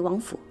机会回王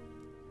府，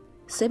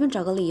随便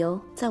找个理由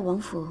在王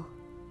府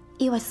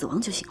意外死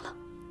亡就行了。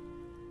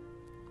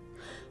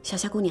小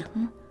夏姑娘，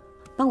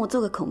帮我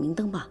做个孔明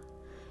灯吧，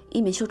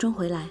以免秀春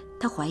回来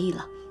她怀疑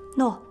了。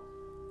诺。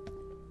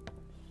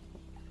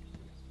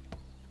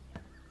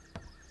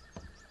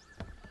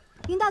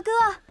云大哥，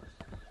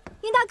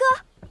云大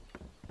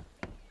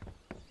哥，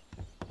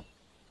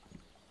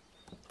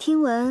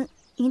听闻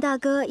云大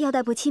哥要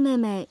带不弃妹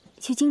妹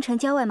去京城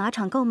郊外马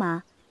场购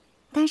马，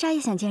丹莎也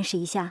想见识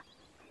一下，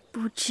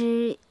不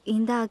知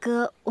云大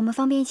哥我们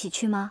方便一起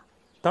去吗？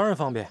当然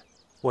方便，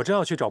我正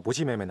要去找不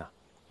弃妹妹呢，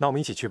那我们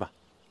一起去吧。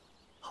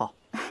好。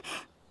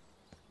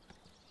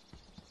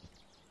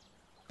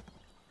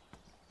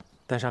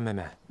丹莎妹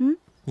妹，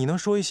你能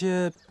说一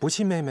些不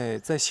弃妹妹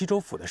在西州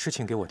府的事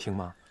情给我听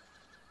吗？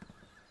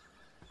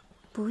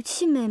不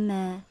弃妹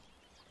妹，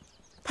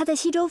她在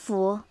西州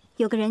府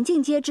有个人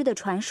尽皆知的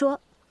传说。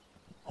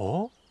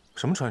哦，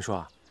什么传说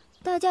啊？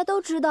大家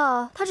都知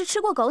道她是吃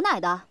过狗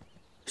奶的。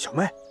小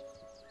妹，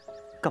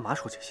干嘛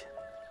说这些？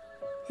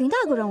云大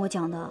哥让我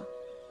讲的。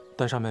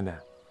丹莎妹妹，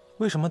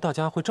为什么大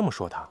家会这么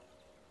说她？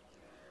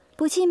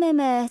不弃妹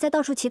妹在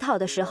到处乞讨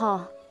的时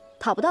候，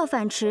讨不到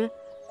饭吃，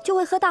就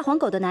会喝大黄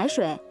狗的奶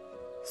水，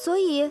所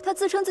以她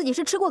自称自己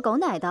是吃过狗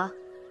奶的，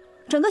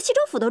整个西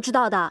州府都知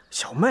道的。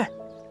小妹，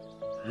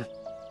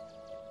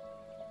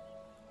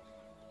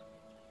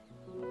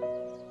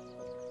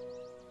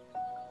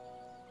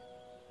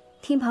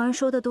听旁人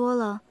说的多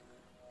了，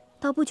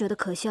倒不觉得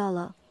可笑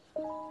了，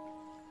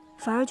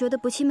反而觉得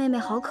不弃妹妹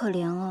好可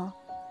怜哦，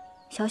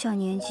小小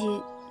年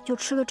纪就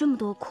吃了这么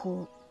多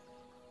苦。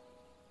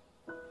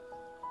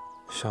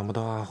想不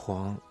到阿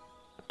黄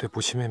对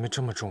不弃妹妹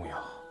这么重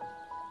要。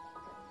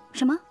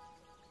什么？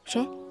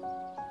谁？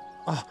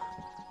啊，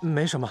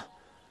没什么。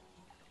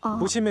哦，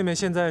不弃妹妹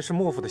现在是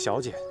莫府的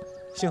小姐，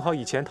幸好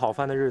以前讨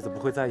饭的日子不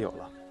会再有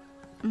了。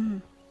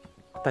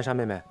丹莎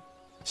妹妹，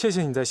谢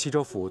谢你在西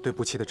州府对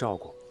不弃的照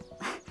顾。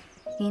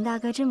云大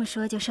哥这么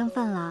说就生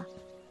分了。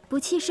不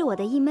弃是我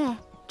的义妹，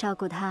照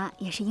顾她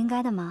也是应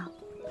该的嘛。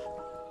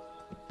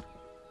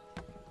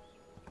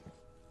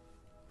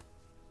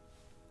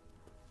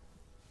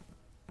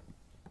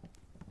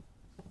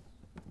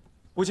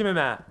不弃妹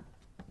妹，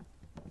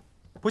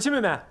不弃妹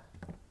妹，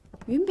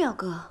云表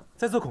哥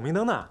在做孔明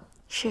灯呢。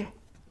是，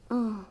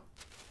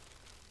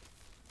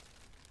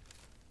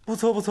不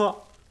错不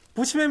错，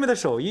不弃妹妹的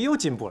手艺又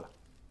进步了。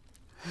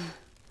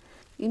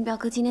云表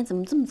哥今天怎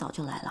么这么早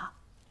就来了？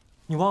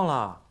你忘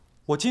了，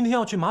我今天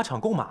要去马场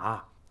购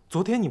马。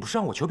昨天你不是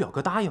让我求表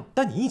哥答应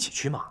带你一起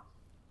去吗？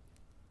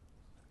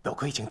表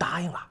哥已经答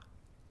应了，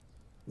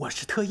我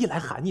是特意来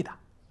喊你的。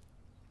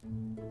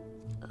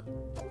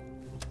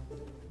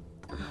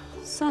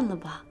算了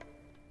吧，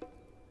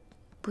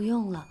不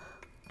用了，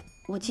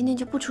我今天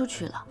就不出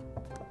去了。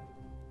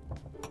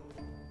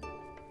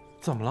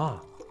怎么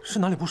了？是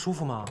哪里不舒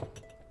服吗？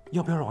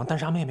要不要让丹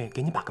莎妹妹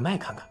给你把个脉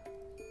看看？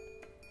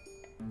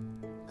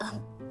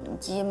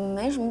也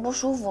没什么不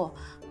舒服，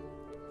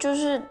就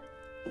是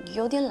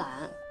有点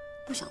懒，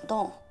不想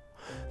动。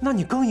那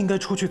你更应该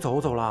出去走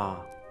走啦，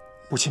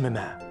不弃妹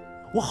妹，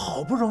我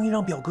好不容易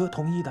让表哥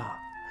同意的，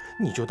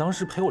你就当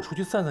是陪我出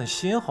去散散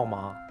心好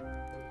吗？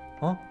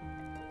啊？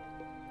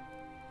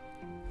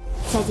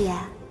小姐，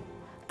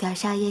表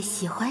少爷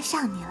喜欢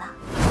上你了。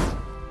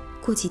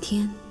过几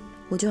天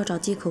我就要找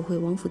借口回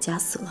王府假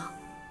死了，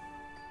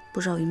不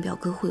知道云表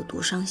哥会有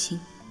多伤心。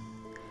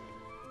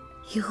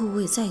以后我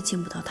也再也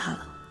见不到他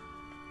了。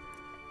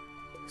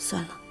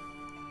算了，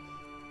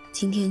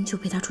今天就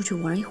陪他出去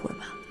玩一会儿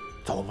吧。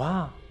走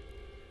吧。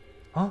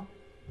啊？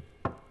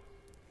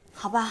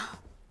好吧，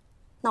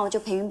那我就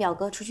陪云表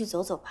哥出去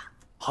走走吧。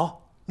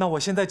好，那我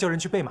现在叫人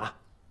去备马。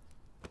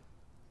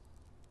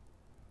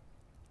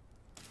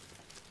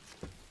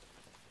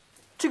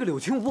这个柳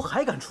青梧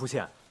还敢出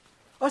现，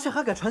而且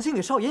还敢传信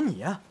给少爷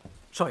你。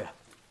少爷，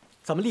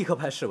咱们立刻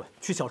派侍卫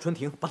去小春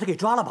亭把他给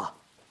抓了吧。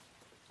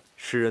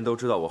世人都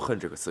知道我恨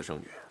这个私生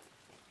女，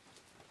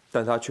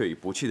但她却以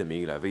不弃的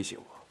名义来威胁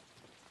我，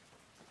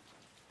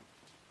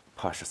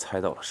怕是猜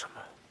到了什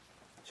么。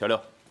小六，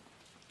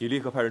你立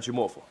刻派人去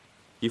莫府，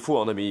以父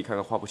王的名义看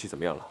看花不弃怎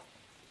么样了。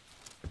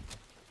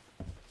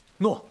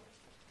诺。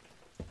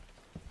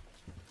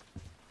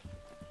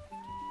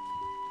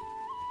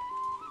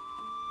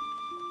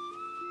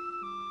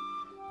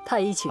太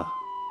医请。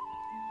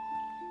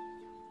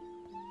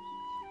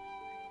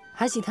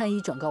还请太医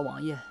转告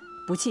王爷，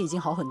不弃已经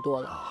好很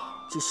多了。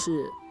只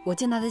是我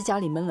见他在家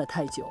里闷了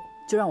太久，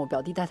就让我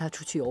表弟带他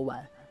出去游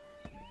玩。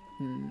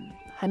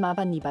还麻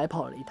烦你白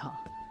跑了一趟，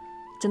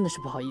真的是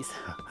不好意思。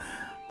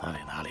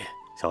哪里，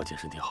小姐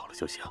身体好了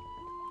就行。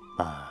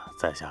那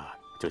在下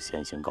就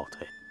先行告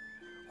退，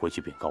回去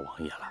禀告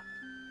王爷了。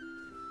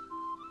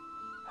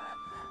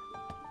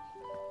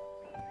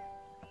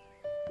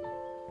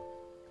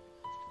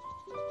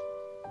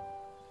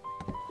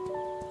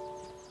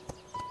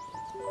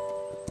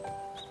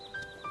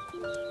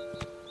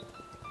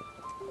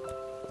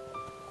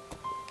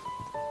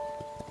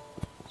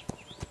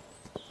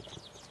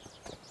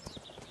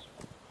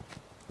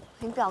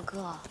云表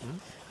哥，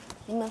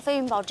你们飞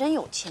云堡真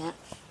有钱。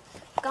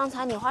刚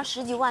才你花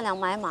10几万两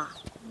买马，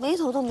眉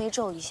头都没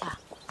皱一下。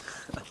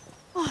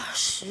哇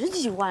，10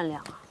几万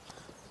两啊！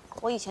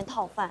我以前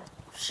讨饭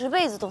10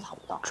辈子都讨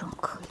不到。装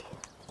可怜。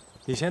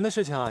以前的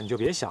事情啊，你就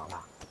别想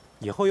了。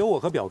以后有我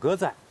和表哥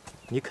在，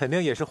你肯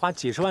定也是花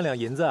几10万两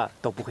银子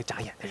都不会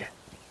眨眼的人。